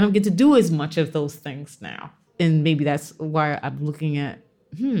said, I don't get to do as much of those things now. And maybe that's why I'm looking at,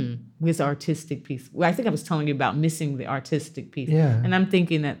 where's the artistic piece? Well, I think I was telling you about missing the artistic piece. Yeah. And I'm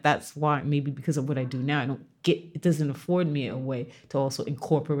thinking that that's why, maybe because of what I do now, it doesn't afford me a way to also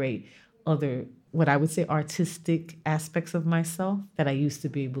incorporate other, what I would say, artistic aspects of myself that I used to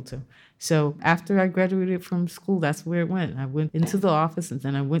be able to. So after I graduated from school, that's where it went. I went into the office, and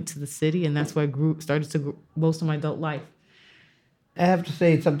then I went to the city, and that's where I started to grow most of my adult life. I have to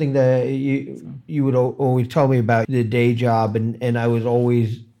say something that you would always tell me about the day job, and I was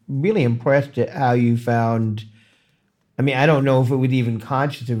always really impressed at how you found. I mean, I don't know if it was even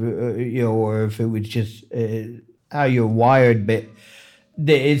conscious of or if it was just how you're wired, but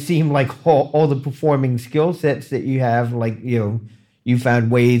it seemed like all the performing skill sets that you have, like, you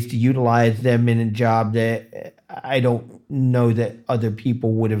found ways to utilize them in a job that I don't know that other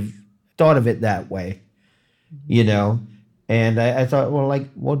people would have thought of it that way, And I thought,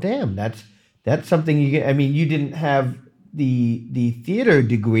 well, damn, that's something you didn't have the theater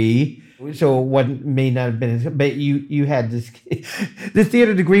degree, so what may not have been, but you had this. The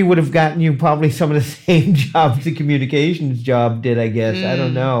theater degree would have gotten you probably some of the same jobs the communications job did, I guess. I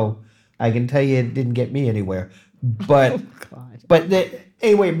don't know. I can tell you it didn't get me anywhere. But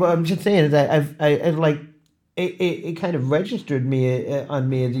anyway, but I'm just saying that it kind of registered on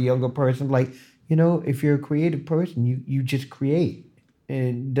me as a younger person, like, if you're a creative person, you just create.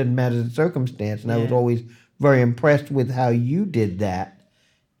 And it doesn't matter the circumstance. And I was always very impressed with how you did that.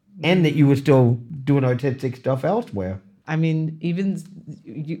 And that you were still doing artistic stuff elsewhere. I mean, even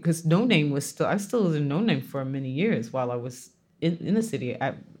because No Name I still was in No Name for many years while I was in the city.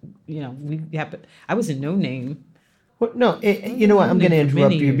 I was in No Name. Well, no, you know what? I'm going to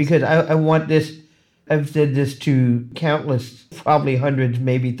interrupt you because I want this. I've said this to countless, probably hundreds,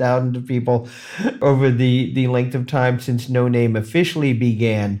 maybe thousands of people over the length of time since No Name officially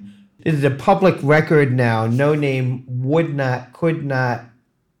began. This is a public record now. No Name could not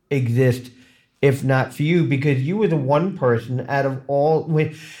exist if not for you, because you were the one person out of all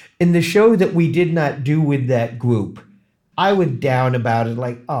in the show that we did not do with that group. I was down about it,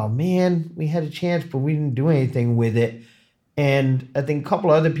 like, oh man, we had a chance, but we didn't do anything with it. And I think a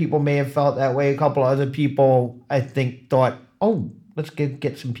couple other people may have felt that way. A couple other people, I think, thought, oh, let's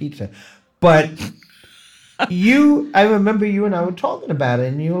get some pizza. But I remember you and I were talking about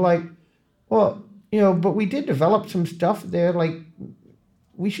it, and you were like, well, but we did develop some stuff there, like,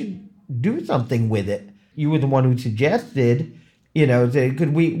 we should do something with it. You were the one who suggested, because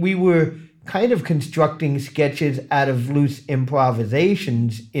we were kind of constructing sketches out of loose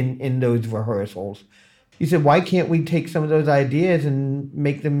improvisations in those rehearsals. You said, why can't we take some of those ideas and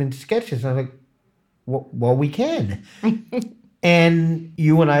make them into sketches? And I was like, well, we can. And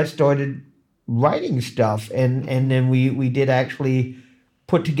you and I started writing stuff, and then we did actually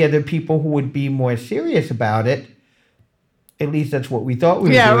put together people who would be more serious about it. At least that's what we thought we were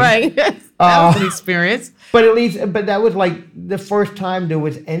doing. Yeah, right. That was an experience. But that was like the first time there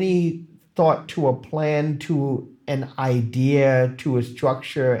was any thought to a plan, to an idea, to a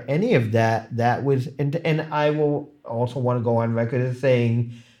structure, any of that. That was, and I will also want to go on record as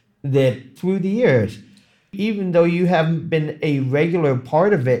saying that through the years, even though you haven't been a regular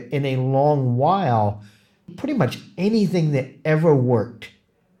part of it in a long while, pretty much anything that ever worked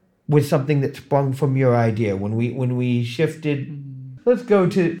was something that sprung from your idea. When we shifted, let's go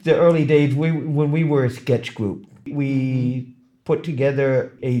to the early days when we were a sketch group. We put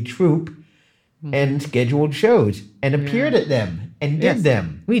together a troupe and scheduled shows and appeared at them and did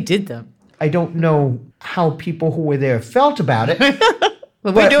them. We did them. I don't know how people who were there felt about it.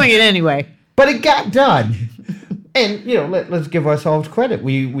 But we're doing it anyway. But it got done. And, let's give ourselves credit.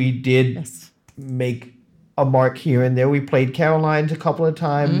 We did make a mark here and there. We played Caroline's a couple of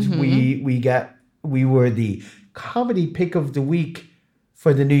times. We were the comedy pick of the week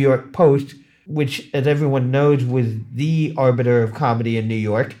for the New York Post, which, as everyone knows, was the arbiter of comedy in New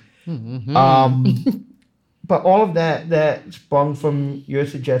York. But all of that sprung from your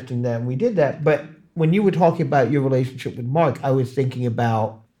suggesting that, and we did that. But when you were talking about your relationship with Mark, I was thinking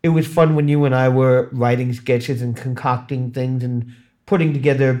about it was fun when you and I were writing sketches and concocting things and putting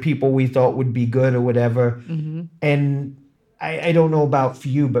together people we thought would be good or whatever. Mm-hmm. And I don't know about for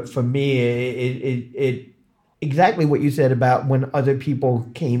you, but for me, it exactly what you said about when other people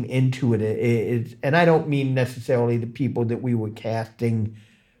came into it. And I don't mean necessarily the people that we were casting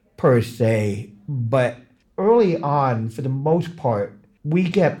per se, but early on, for the most part, we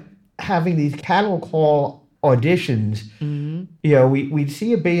kept having these cattle call auditions. Mm-hmm. You know, we'd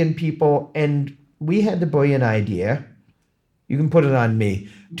see a billion people, and we had the brilliant idea, you can put it on me,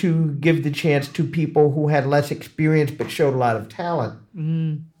 to give the chance to people who had less experience but showed a lot of talent.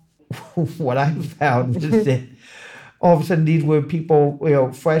 Mm. What I found is that all of a sudden these were people, you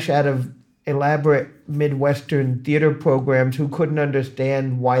know, fresh out of elaborate Midwestern theater programs who couldn't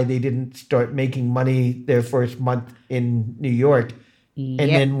understand why they didn't start making money their first month in New York. And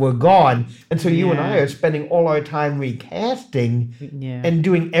then we're gone. And so you and I are spending all our time recasting and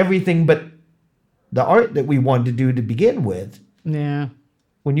doing everything but the art that we wanted to do to begin with. Yeah.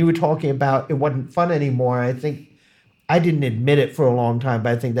 When you were talking about it wasn't fun anymore, I think I didn't admit it for a long time,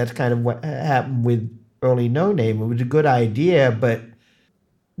 but I think that's kind of what happened with early No Name. It was a good idea, but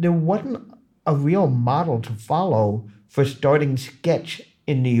there wasn't a real model to follow for starting sketch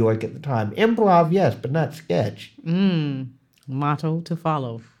in New York at the time. Improv, yes, but not sketch. Motto to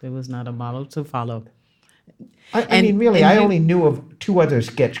follow. There was not a model to follow. I mean, really, I only knew of 2 other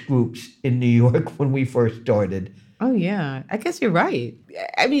sketch groups in New York when we first started. Oh, yeah. I guess you're right.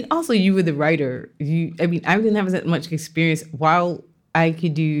 I mean, also, you were the writer. I didn't have that much experience. While I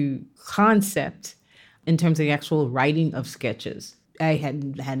could do concept in terms of the actual writing of sketches, I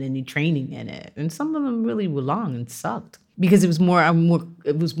hadn't had any training in it. And some of them really were long and sucked. Because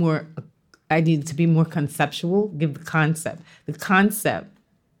I needed to be more conceptual, give the concept. The concept,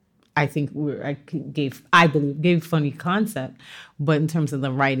 I think gave funny concept, but in terms of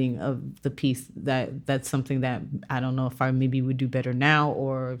the writing of the piece, that's something that I don't know if I maybe would do better now,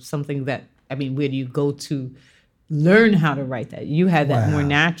 or something that, I mean, where do you go to learn how to write that? You had that more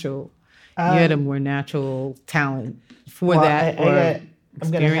natural, you had a more natural talent for that. I'm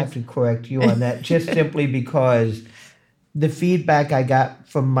going to have to correct you on that, just simply because the feedback I got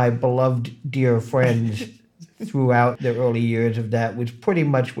from my beloved dear friends throughout the early years of that was pretty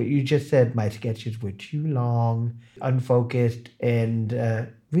much what you just said. My sketches were too long, unfocused, and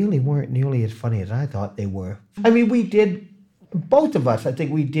really weren't nearly as funny as I thought they were. I mean, we did, both of us, I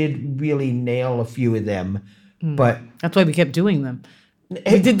think we did really nail a few of them, but... That's why we kept doing them.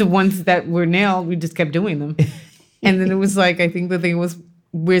 We did the ones that were nailed, we just kept doing them. And then it was like, I think the thing was,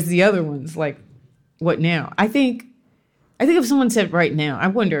 where's the other ones? Like, what now? I think if someone said right now, I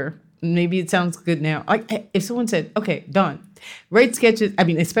wonder, maybe it sounds good now. Like if someone said, okay, Dawn, write sketches. I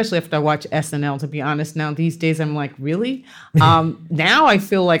mean, especially after I watch SNL, to be honest, now these days I'm like, really? Now I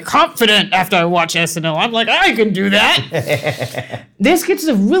feel like confident after I watch SNL. I'm like, I can do that. Their sketches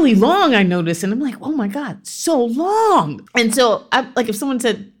are really long, I noticed. And I'm like, oh my God, so long. And so like if someone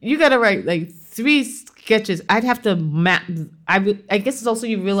said, you got to write like 3 sketches, I'd have to map. I guess it's also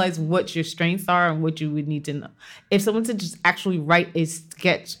you realize what your strengths are and what you would need to know. If someone said just actually write a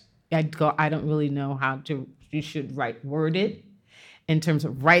sketch, I'd go, I don't really know how you should word it in terms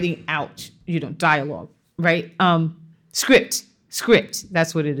of writing out, dialogue, right? Script,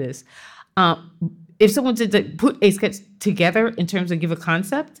 that's what it is. If someone said to put a sketch together in terms of give a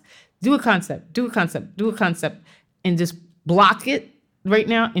concept, do a concept, and just block it right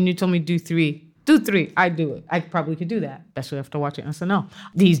now. And you told me do 3. Do 3. I do it. I probably could do that, especially after watching SNL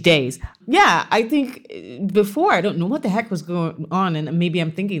these days. Yeah, I think before I don't know what the heck was going on, and maybe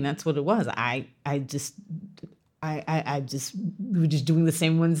I'm thinking that's what it was. we were just doing the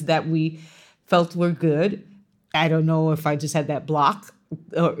same ones that we felt were good. I don't know if I just had that block,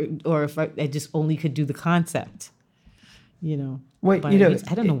 or if I just only could do the concept. Wait, I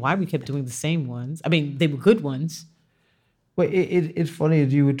don't know why we kept doing the same ones. I mean, they were good ones. Well, it's funny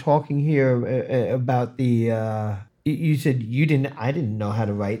as you were talking here about the. You said I didn't know how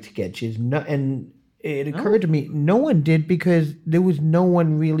to write sketches. No, and it occurred to me no one did, because there was no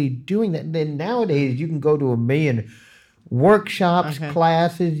one really doing that. And then nowadays you can go to a million workshops,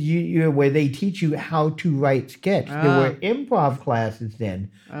 classes, where they teach you how to write sketch. There were improv classes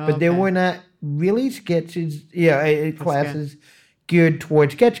then, but there were not really sketches. Classes geared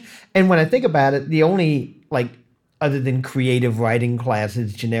towards sketch. And when I think about it, the only other than creative writing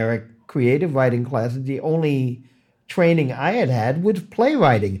classes, generic creative writing classes, the only training I had was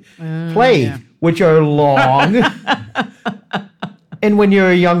playwriting. Plays, which are long. And when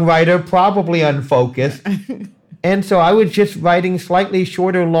you're a young writer, probably unfocused. And so I was just writing slightly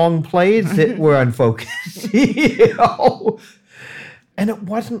shorter, long plays that were unfocused. And it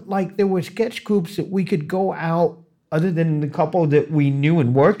wasn't like there were sketch groups that we could go out, other than the couple that we knew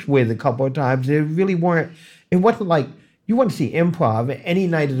and worked with a couple of times. There really weren't, it wasn't like you want to see improv any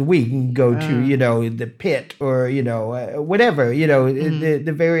night of the week. You can go to, the Pit or, whatever,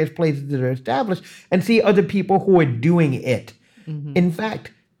 the various places that are established and see other people who are doing it. Mm-hmm. In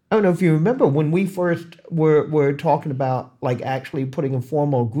fact, I don't know if you remember when we first were talking about like actually putting a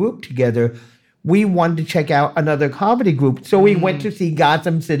formal group together, we wanted to check out another comedy group. So we went to see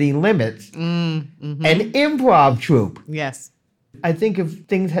Gotham City Limits, an improv troupe. Yes. I think if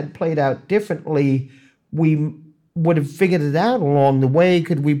things had played out differently, we would have figured it out along the way,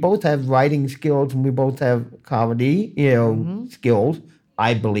 because we both have writing skills and we both have comedy, skills,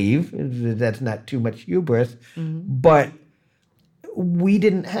 I believe. That's not too much hubris. Mm-hmm. But we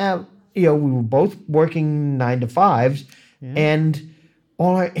didn't have, we were both working 9 to 5s, and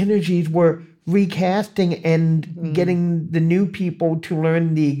all our energies were recasting and getting the new people to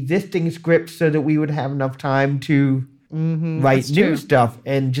learn the existing scripts so that we would have enough time to write new stuff.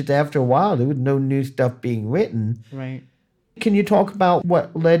 And just after a while, there was no new stuff being written. Right. Can you talk about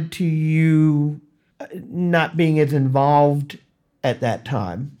what led to you not being as involved at that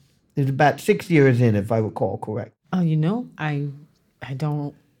time? It was about 6 years in, if I recall correct. Oh, I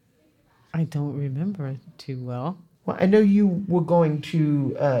don't remember too well. Well, I know you were going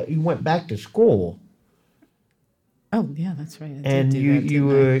to, you went back to school. Oh, yeah, that's right. You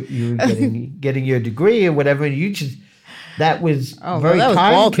were getting your degree or whatever, and that was very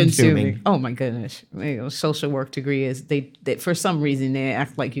time-consuming. Oh, my goodness. Social work degree is, they for some reason, they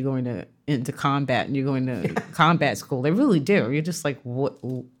act like you're going into combat and you're going to combat school. They really do. You're just like, what,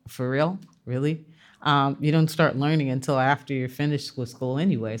 for real? Really? You don't start learning until after you're finished with school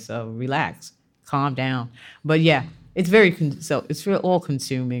anyway, so relax. Calm down. But yeah, it's it's real all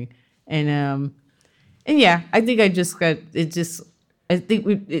consuming. And yeah, I think I just got, I think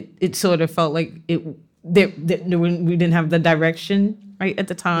it sort of felt like we didn't have the direction right at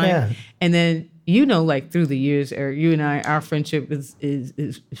the time. Yeah. And then, like through the years, Eric, you and I, our friendship is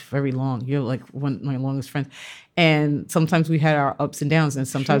very long. You're like one of my longest friends. And sometimes we had our ups and downs, and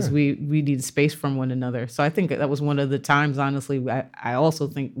sometimes we needed space from one another. So I think that was one of the times, honestly, I also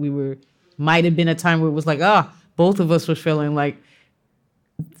think might have been a time where it was like, both of us were feeling like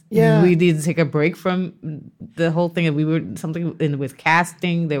we needed to take a break from the whole thing. And we were something with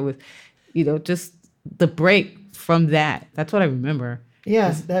casting. There was, just the break from that. That's what I remember.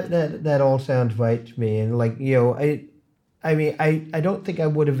 Yes, that all sounds right to me. And like, I mean, I don't think I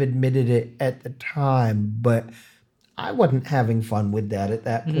would have admitted it at the time, but I wasn't having fun with that at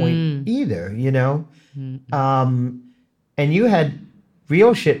that point either, Mm-hmm. And you had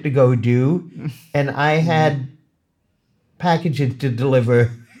real shit to go do, and I had packages to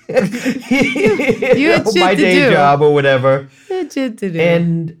deliver. You had my day job or whatever. You had shit to do.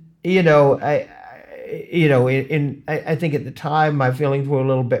 And I think at the time my feelings were a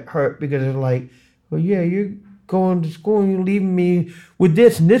little bit hurt, because it's like, well, yeah, you're going to school and you're leaving me with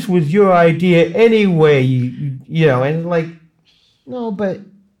this, and this was your idea anyway, and it's like, no, but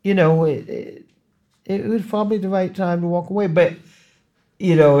it was probably the right time to walk away, but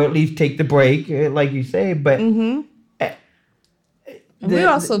at least take the break, like you say. But we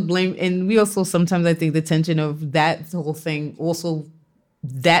also blame, and we also sometimes, I think, the tension of that whole thing, also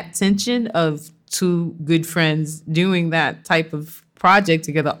that tension of two good friends doing that type of project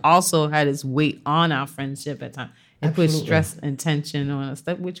together also had its weight on our friendship at times. It put stress and tension on us,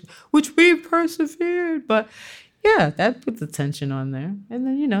 which we persevered. But yeah, that put the tension on there. And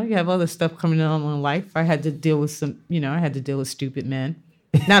then, you have other stuff coming on in life. I had to deal with stupid men.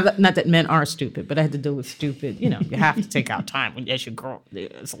 Not that men are stupid, but I had to deal with stupid, you have to take out time as you grow.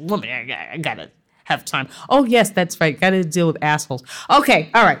 As a woman, I gotta have time. Oh, yes, that's right. Gotta deal with assholes.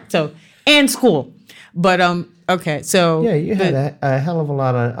 Okay, all right. So, and school. But, okay, so. Yeah, you had a hell of a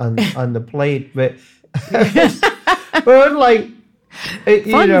lot on the plate, but like,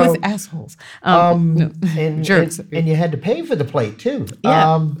 fun with assholes. And jerks. And you had to pay for the plate, too.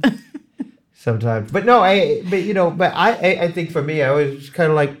 Yeah. Sometimes, but no, I think for me, I was kind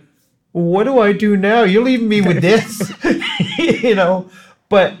of like, what do I do now? You're leaving me with this,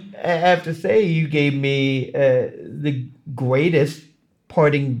 But I have to say, you gave me the greatest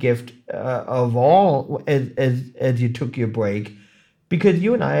parting gift of all as you took your break, because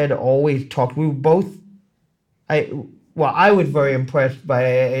you and I had always talked. We were both, I was very impressed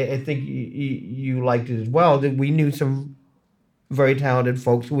by. I think you liked it as well. That we knew some very talented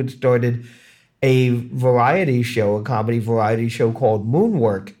folks who had started a comedy variety show called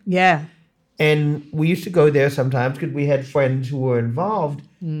Moonwork. Yeah. And we used to go there sometimes because we had friends who were involved.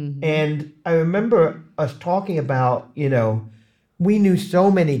 Mm-hmm. And I remember us talking about, we knew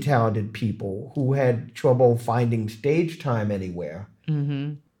so many talented people who had trouble finding stage time anywhere.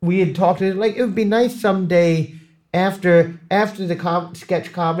 Mm-hmm. We had talked, like, it would be nice someday after the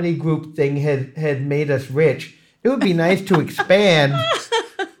sketch comedy group thing had made us rich, it would be nice to expand.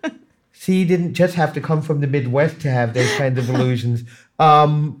 See, you didn't just have to come from the Midwest to have those kinds of illusions.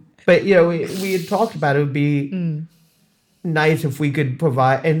 But, you know, we had talked about it would be nice if we could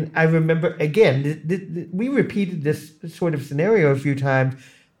provide. And I remember, again, we repeated this sort of scenario a few times.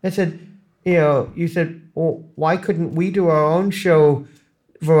 I said, you said, well, why couldn't we do our own show,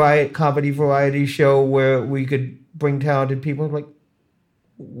 comedy variety show where we could bring talented people? I'm like,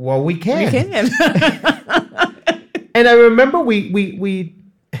 well, we can. We can. And I remember we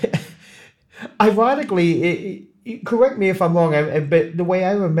ironically, correct me if I'm wrong, but the way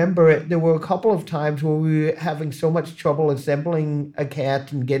I remember it, there were a couple of times where we were having so much trouble assembling a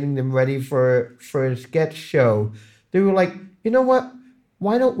cast and getting them ready for a sketch show. They were like, you know what?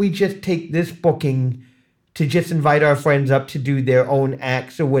 Why don't we just take this booking to just invite our friends up to do their own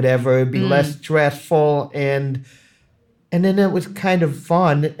acts or whatever? It'd be less stressful, and then it was kind of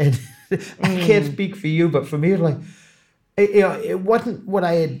fun. And I can't speak for you, but for me, it was like, it wasn't what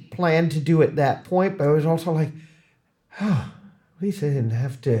I had planned to do at that point, but it was also like, oh, at least I didn't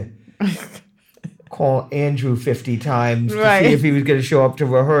have to call Andrew 50 times to see if he was going to show up to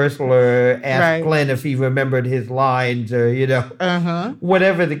rehearsal, or ask Glenn if he remembered his lines, or,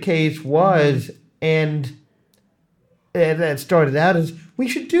 whatever the case was. And that started out as, we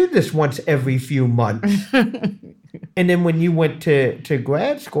should do this once every few months. And then when you went to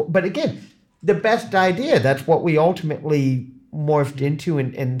grad school, but again, the best idea, that's what we ultimately morphed into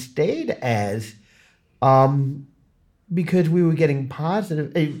and stayed as, because we were getting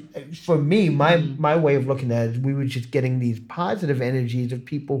positive. For me, my way of looking at it is we were just getting these positive energies of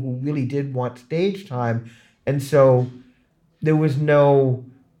people who really did want stage time. And so there was no,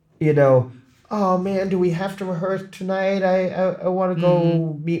 oh man, do we have to rehearse tonight? I want to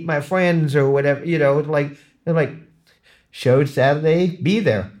go meet my friends or whatever, they're like, show Saturday, be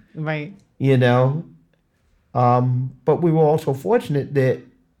there. Right. But we were also fortunate that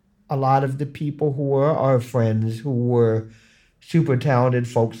a lot of the people who were our friends, who were super talented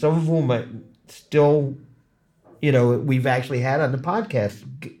folks, some of whom are still, we've actually had on the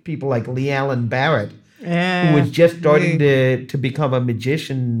podcast, people like Lee Allen Barrett, who was just starting to become a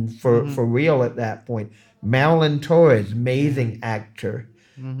magician for real at that point. Marilyn Torres, amazing actor,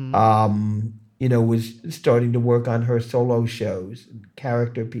 was starting to work on her solo shows,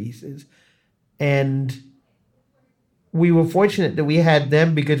 character pieces. And we were fortunate that we had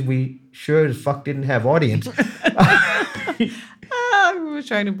them because we sure as fuck didn't have audience. We were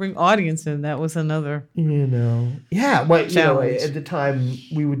trying to bring audience in. That was another Yeah, well, challenge. At the time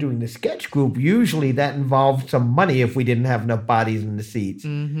we were doing the sketch group, usually that involved some money if we didn't have enough bodies in the seats.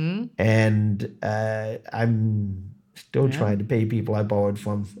 Mm-hmm. And I'm still trying to pay people I borrowed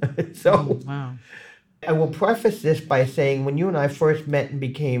from. Wow. I will preface this by saying when you and I first met and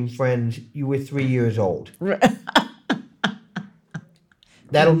became friends, you were 3 years old.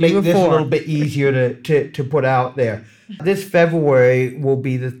 That'll make this 4. A little bit easier to put out there. This February will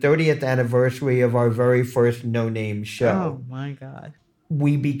be the 30th anniversary of our very first No Name show. Oh, my God.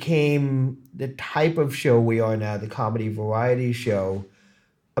 We became the type of show we are now, the comedy variety show,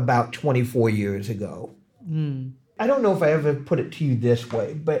 about 24 years ago. I don't know if I ever put it to you this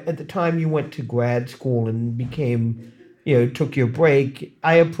way, but at the time you went to grad school and became, took your break,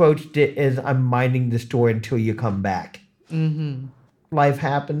 I approached it as I'm minding the store until you come back. Mm-hmm. Life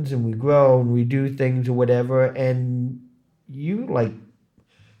happens and we grow and we do things or whatever, and you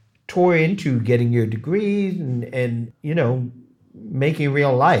tore into getting your degrees and making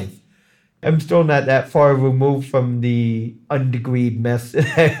real life. I'm still not that far removed from the undegreed mess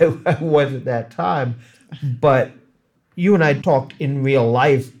that I was at that time, but you and I talked in real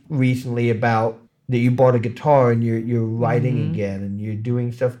life recently about that you bought a guitar and you're writing again and you're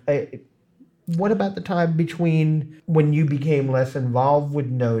doing stuff. What about the time between when you became less involved with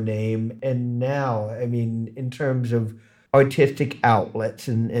No Name and now? I mean, in terms of artistic outlets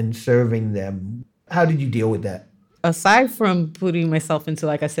and serving them, how did you deal with that? Aside from putting myself into,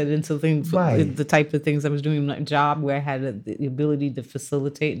 like I said, into things, the type of things I was doing, like a job where I had the ability to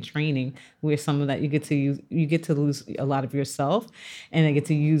facilitate and training, where some of that you get to use, you get to lose a lot of yourself, and I get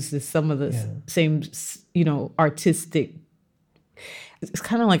to use some of the same, artistic. It's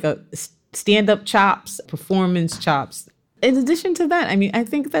kind of like a stand-up chops, performance chops. In addition to that, I mean, I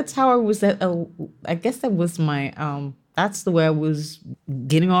think that's how I was I guess that was my. That's the way I was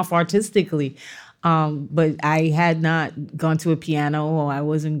getting off artistically. But I had not gone to a piano, or I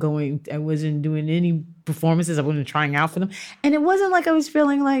wasn't doing any performances. I wasn't trying out for them. And it wasn't like I was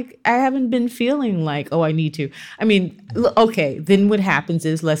feeling like, I haven't been feeling like, oh, I need to. I mean, okay, then what happens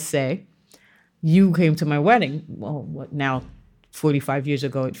is, let's say you came to my wedding. Well, what now? 45 years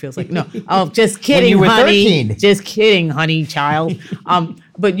ago, it feels like. No. Oh, just kidding, when you were honey. 13. Just kidding, honey, child.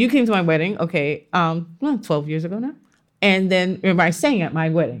 But you came to my wedding, okay, 12 years ago now. And then, remember, I sang at my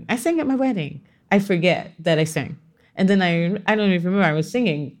wedding. I forget that I sang. And then I don't even remember I was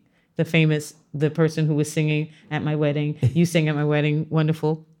singing the person who was singing at my wedding. You sang at my wedding,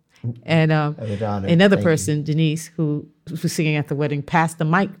 wonderful. And another person, Denise, who was singing at the wedding, passed the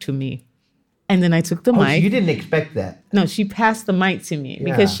mic to me. And then I took the mic. So you didn't expect that? No, she passed the mic to me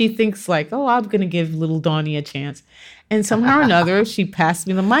because she thinks like, oh, I'm going to give little Dawnie a chance. And somehow or another, she passed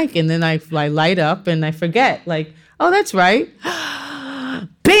me the mic. And then I light up and I forget, like, oh, that's right.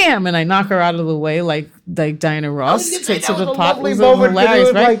 Bam! And I knock her out of the way like Diana Ross. Takes her to the pot. It was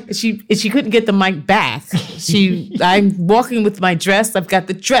hilarious, right? Like... She couldn't get the mic back. I'm walking with my dress. I've got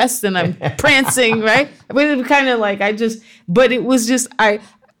the dress and I'm prancing, right? But it was kind of like but it was just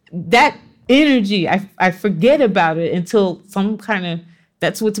that energy. I forget about it until some kind of.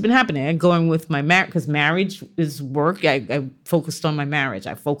 That's what's been happening. I'm going with my marriage because marriage is work. I focused on my marriage.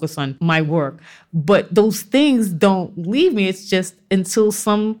 I focus on my work. But those things don't leave me. It's just until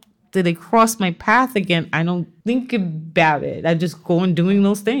they cross my path again, I don't think about it. I just go on doing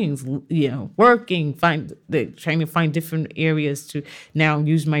those things, working, trying to find different areas to now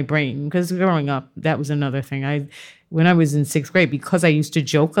use my brain. Because growing up, that was another thing. When I was in 6th grade, because I used to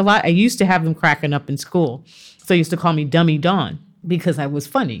joke a lot, I used to have them cracking up in school. So they used to call me Dummy Dawn. Because I was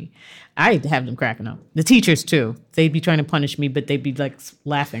funny. I'd have them cracking up. The teachers too. They'd be trying to punish me, but they'd be like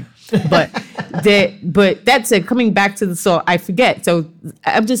laughing. But that's it. Coming back to so I forget. So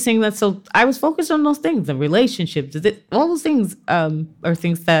I'm just saying that. So I was focused on those things, the relationships, all those things are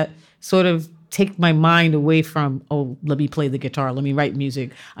things that sort of take my mind away from, oh, let me play the guitar, let me write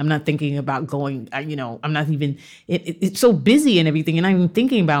music. I'm not thinking about going, I'm not even, it's so busy and everything. And I'm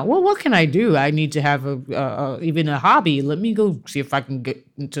thinking about, well, what can I do? I need to have even a hobby. Let me go see if I can get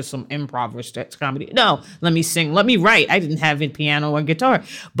into some improv or sketch comedy. No, let me sing, let me write. I didn't have a piano or guitar.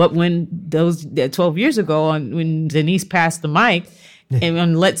 But when 12 years ago, when Denise passed the mic, and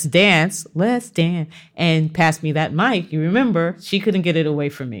on Let's Dance, and passed me that mic, you remember, she couldn't get it away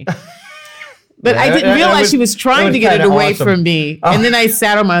from me. But I didn't realize she was trying to get it away from me. Oh. And then I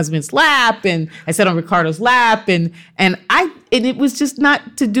sat on my husband's lap and I sat on Ricardo's lap and it was just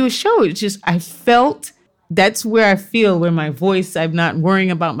not to do a show. It's just, I felt that's where I feel where my voice, I'm not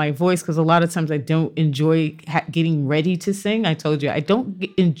worrying about my voice because a lot of times I don't enjoy getting ready to sing. I told you, I don't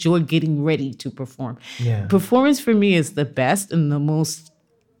enjoy getting ready to perform. Yeah. Performance for me is the best and the most,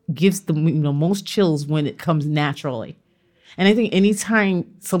 gives the most chills when it comes naturally. And I think anytime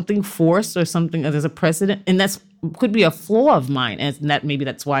something forced or something, there's a precedent, and that's could be a flaw of mine, and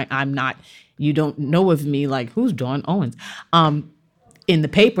that's why I'm not, you don't know of me like, who's Dawn Owens? In the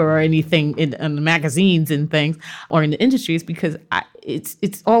paper or anything, in the magazines and things, or in the industries, because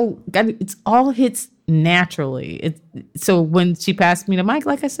it's all hits naturally. So when she passed me the mic,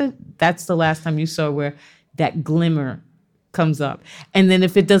 like I said, that's the last time you saw where that glimmer comes up. And then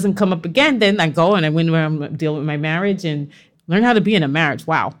if it doesn't come up again, then I go and I went where I'm dealing with my marriage and learn how to be in a marriage.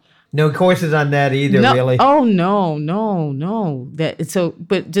 Wow. No courses on that either, really. Oh, no.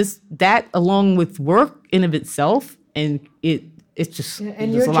 But just that along with work in of itself, and it's just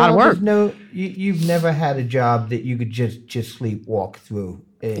it's a lot of work. You've never had a job that you could just sleepwalk through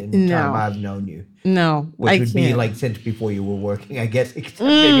in the time I've known you. No, which would be like since before you were working, I guess. Except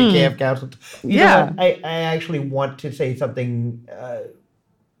maybe camp counselor. Yeah, I actually want to say something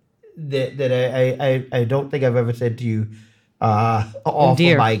that I don't think I've ever said to you off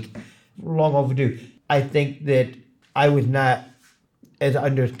the mic. Long overdue. I think that I was not as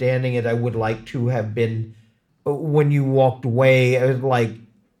understanding as I would like to have been when you walked away. It was like,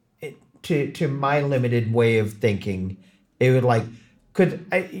 to my limited way of thinking, it was like, because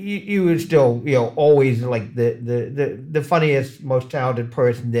you were still, always like the funniest, most talented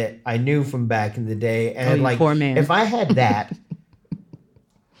person that I knew from back in the day. And poor man. If I had that,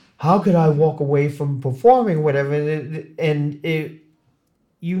 how could I walk away from performing, whatever?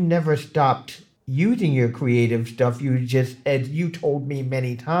 You never stopped using your creative stuff. You just, as you told me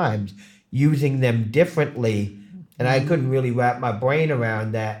many times, using them differently. And I couldn't really wrap my brain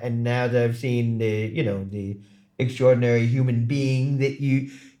around that. And now that I've seen the extraordinary human being that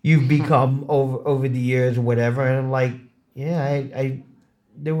you've become over the years or whatever, and I'm like,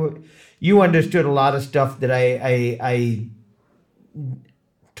 you understood a lot of stuff that I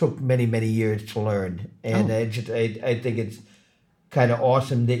took many, many years to learn. And I think it's kind of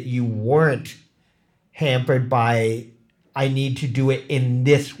awesome that you weren't hampered by, I need to do it in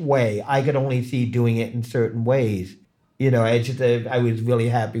this way. I could only see doing it in certain ways. I was really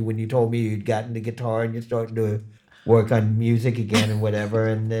happy when you told me you'd gotten the guitar and you're starting to work on music again and whatever.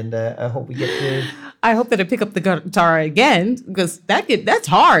 And then I hope we get to... I hope that I pick up the guitar again, because that's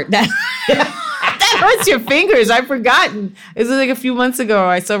hard. That hurts your fingers. I've forgotten. It was like a few months ago.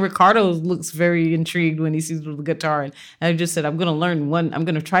 I saw Ricardo looks very intrigued when he sees the guitar. And I just said, I'm going to learn one. I'm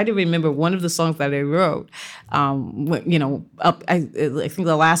going to try to remember one of the songs that I wrote. I think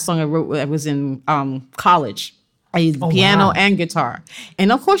the last song I wrote, I was in college. I used piano and guitar.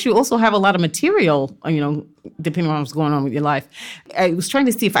 And of course, you also have a lot of material, depending on what's going on with your life. I was trying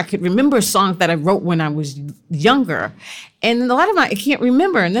to see if I could remember songs that I wrote when I was younger. And a lot of them I can't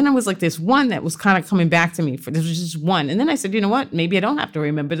remember. And then I was like, this one that was kind of coming back to me. This was just one. And then I said, you know what? Maybe I don't have to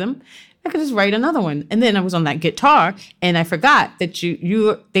remember them. I could just write another one. And then I was on that guitar, and I forgot that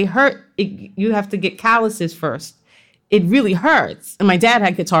they hurt. You have to get calluses first. It really hurts. And my dad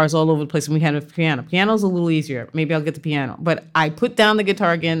had guitars all over the place, and we had a piano. Piano's a little easier. Maybe I'll get the piano. But I put down the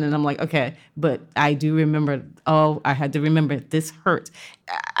guitar again, and I'm like, okay. But I do remember, I had to remember, this hurts.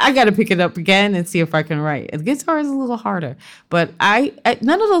 I got to pick it up again and see if I can write. The guitar is a little harder. But I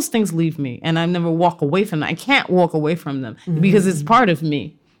none of those things leave me, and I never walk away from them. I can't walk away from them because it's part of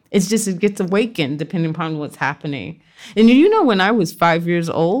me. It's just, it gets awakened depending upon what's happening. And when I was 5 years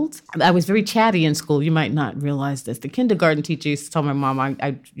old, I was very chatty in school. You might not realize this. The kindergarten teacher used to tell my mom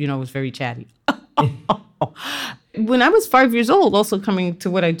I was very chatty. When I was 5 years old, also coming to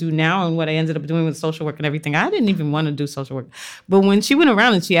what I do now and what I ended up doing with social work and everything, I didn't even want to do social work. But when she went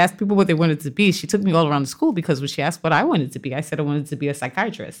around and she asked people what they wanted to be, she took me all around the school, because when she asked what I wanted to be, I said I wanted to be a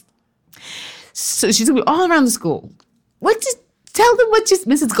psychiatrist. So she took me all around the school. Tell them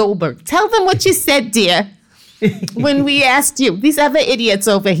Mrs. Goldberg, tell them what you said, dear. When we asked you, these other idiots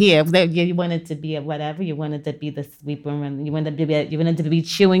over here, you wanted to be a whatever, you wanted to be the sweeper, and you wanted to be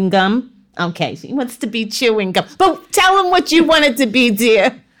chewing gum. Okay, she wants to be chewing gum. But tell them what you wanted to be,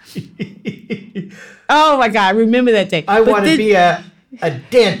 dear. Oh my God, I remember that day. I want to be a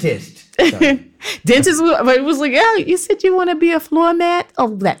dentist. Dentist, but it was like, oh, you said you want to be a floor mat?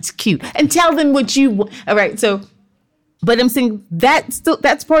 Oh, that's cute. And tell them what you want. All right, so... But I'm saying that's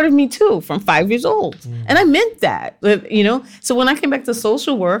part of me too, from 5 years old. And I meant that, So when I came back to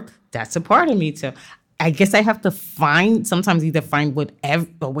social work, that's a part of me too. I guess I have to sometimes either find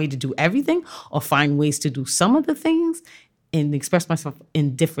a way to do everything, or find ways to do some of the things and express myself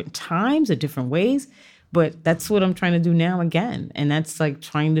in different times or different ways. But that's what I'm trying to do now again. And that's like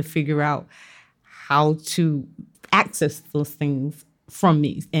trying to figure out how to access those things from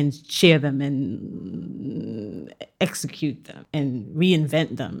me and share them and execute them and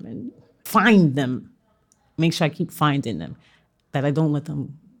reinvent them and find them. Make sure I keep finding them, that I don't let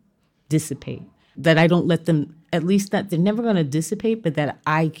them dissipate, that I don't let them, at least that they're never going to dissipate, but that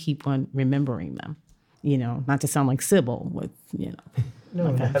I keep on remembering them, not to sound like Sybil with, no,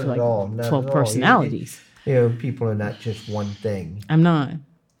 not at all. Not 12 personalities. People are not just one thing. I'm not.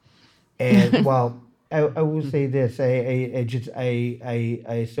 And I will say this. I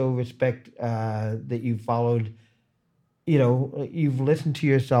so respect that you followed. You've listened to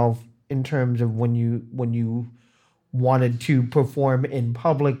yourself in terms of when you wanted to perform in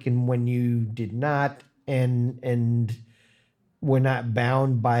public and when you did not, and were not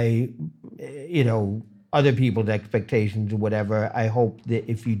bound by other people's expectations or whatever. I hope that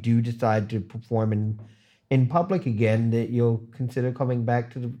if you do decide to perform in public again, that you'll consider coming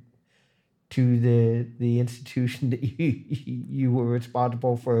back to the institution that you were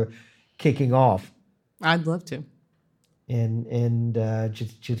responsible for kicking off. I'd love to. And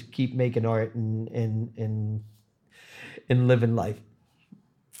just keep making art and living life.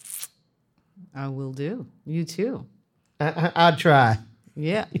 I will do. You too. I'll try.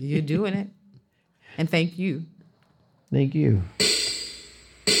 Yeah, you're doing it. And thank you. Thank you.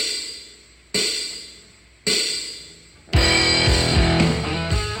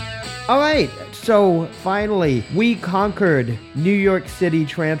 All right, so finally, we conquered New York City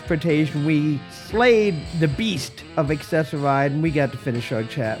transportation. We slayed the beast of Accessoride, and we got to finish our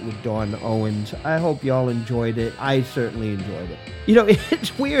chat with Dawn Owens. I hope y'all enjoyed it. I certainly enjoyed it.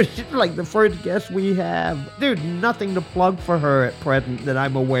 It's weird. She's like the first guest we have. There's nothing to plug for her at present that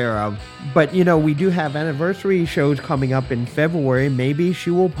I'm aware of. But, we do have anniversary shows coming up in February. Maybe she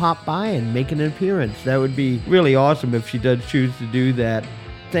will pop by and make an appearance. That would be really awesome if she does choose to do that.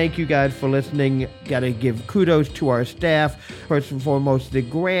 Thank you guys for listening. Got to give kudos to our staff. First and foremost, the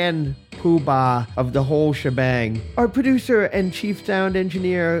grand poobah of the whole shebang. Our producer and chief sound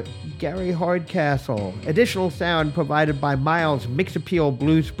engineer, Gary Hardcastle. Additional sound provided by Miles Mix Appeal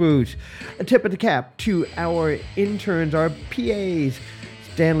Blue Spruce. A tip of the cap to our interns, our PAs,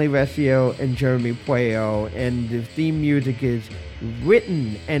 Stanley Rescio and Jeremy Pueo. And the theme music is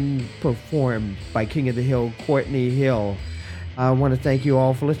written and performed by King of the Hill, Courtney Hill. I want to thank you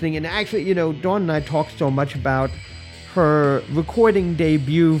all for listening. And actually, Dawn and I talked so much about her recording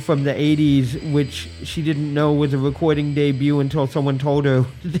debut from the 80s, which she didn't know was a recording debut until someone told her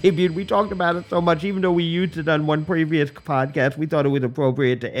it debuted. We talked about it so much, even though we used it on one previous podcast, we thought it was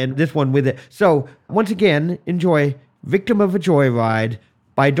appropriate to end this one with it. So, once again, enjoy Victim of a Joyride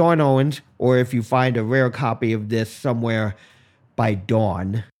by Dawn Owens, or if you find a rare copy of this somewhere, by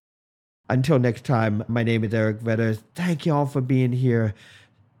Dawn. Until next time, my name is Eric Vetters. Thank you all for being here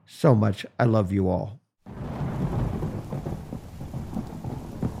so much. I love you all.